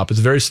popping up. It's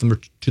very similar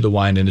to the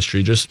wine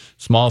industry, just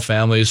small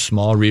families,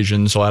 small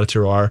regions, a lot of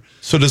terroir.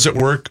 So does it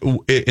work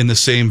in the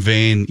same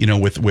vein,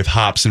 with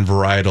hops and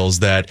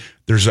varietals, that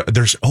there's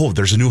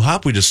a new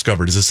hop we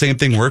discovered? Does the same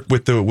thing work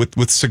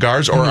with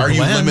cigars, or are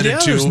you limited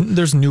to?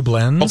 There's new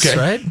blends, okay,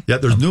 right? Yeah,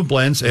 there's new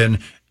blends, and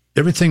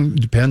everything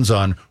depends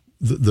on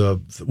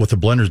what the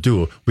blenders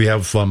do. We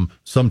have some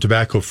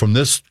tobacco from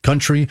this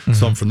country,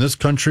 some from this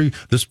country.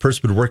 This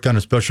person would work on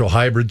a special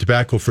hybrid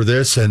tobacco for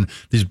this, and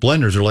these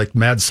blenders are like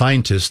mad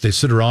scientists. They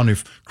sit around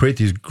and create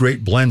these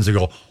great blends. They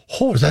go,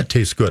 "Oh, does that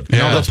taste good?" Yeah.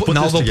 Now they'll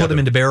put them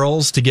into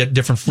barrels to get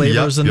different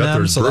flavors in them.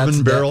 There's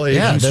bourbon barrel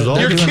agents.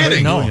 You're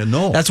kidding?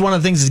 No, that's one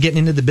of the things is getting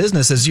into the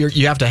business is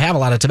you have to have a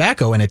lot of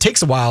tobacco, and it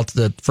takes a while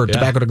for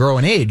tobacco to grow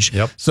and age.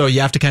 Yep. So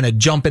you have to kind of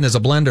jump in as a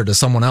blender to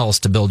someone else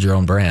to build your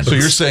own brand. So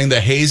you're saying the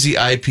hazy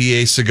IPA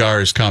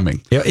cigar is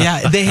coming?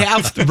 Yeah, they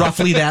have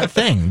roughly that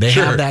thing. They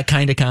have that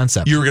kind of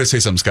concept. You were going to say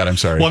something, Scott. I'm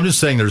sorry. Well, I'm just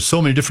saying there's so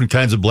many different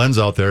kinds of blends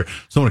out there,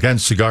 so many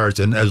kinds of cigars,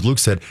 and as Luke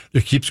said,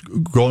 it keeps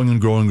growing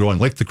and growing and growing.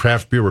 Like the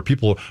craft beer, where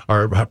people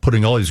are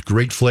putting all these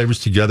great flavors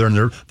together,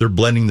 and they're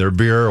blending their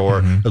beer,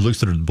 or as Luke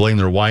said, they're blending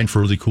their wine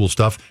for really cool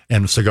stuff.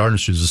 And the cigar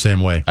industry is the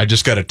same way. I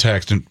just got a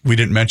text, and we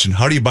didn't mention,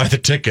 how do you buy the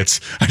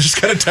tickets? I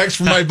just got a text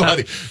from my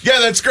buddy. Yeah,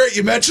 that's great.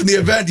 You mentioned the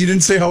event. You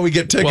didn't say how we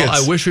get tickets.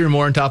 Well, I wish we were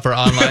more on top of our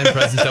online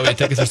presence. That way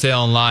tickets are sale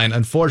online.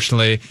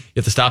 Unfortunately, you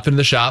have to stop into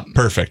the shop.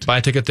 Perfect. Buy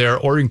a ticket there,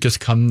 or you can just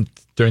come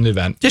during the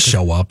event. Just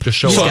show up. Just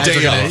show So up.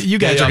 you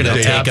guys are going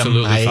to take them.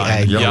 Absolutely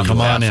fine.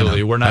 come on in.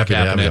 Absolutely. We're not Happy to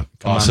have capping you. it.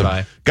 Come Awesome. on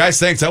by. Guys,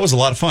 thanks. That was a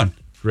lot of fun.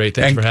 Great.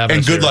 Thanks for having us.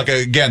 And good here. luck.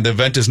 Again, the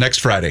event is next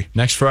Friday.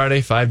 Next Friday,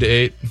 5 to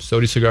 8,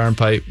 Sodies Cigar and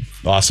Pipe.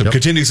 Awesome. Yep.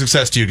 Continued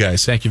success to you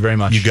guys. Thank you very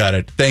much. You got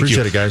it. Thank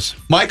Appreciate you. it, guys.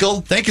 Michael,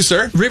 thank you,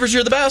 sir. Rivers,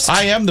 you're the best.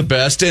 I am the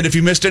best. And if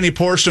you missed any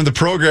portion of the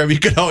program, you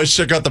can always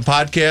check out the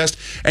podcast,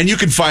 and you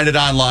can find it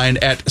online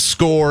at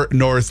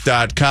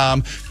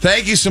scorenorth.com.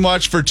 Thank you so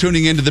much for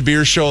tuning into the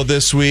Beer Show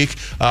this week.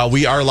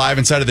 We are live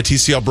inside of the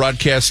TCL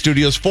broadcast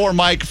studios for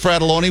Mike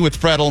Fratelloni with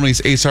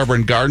Fratelloni's Ace Harbor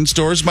and Garden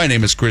Stores. My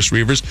name is Chris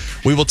Reavers.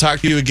 We will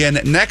talk to you again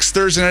next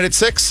Thursday night at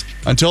 6.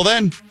 Until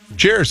then,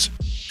 cheers.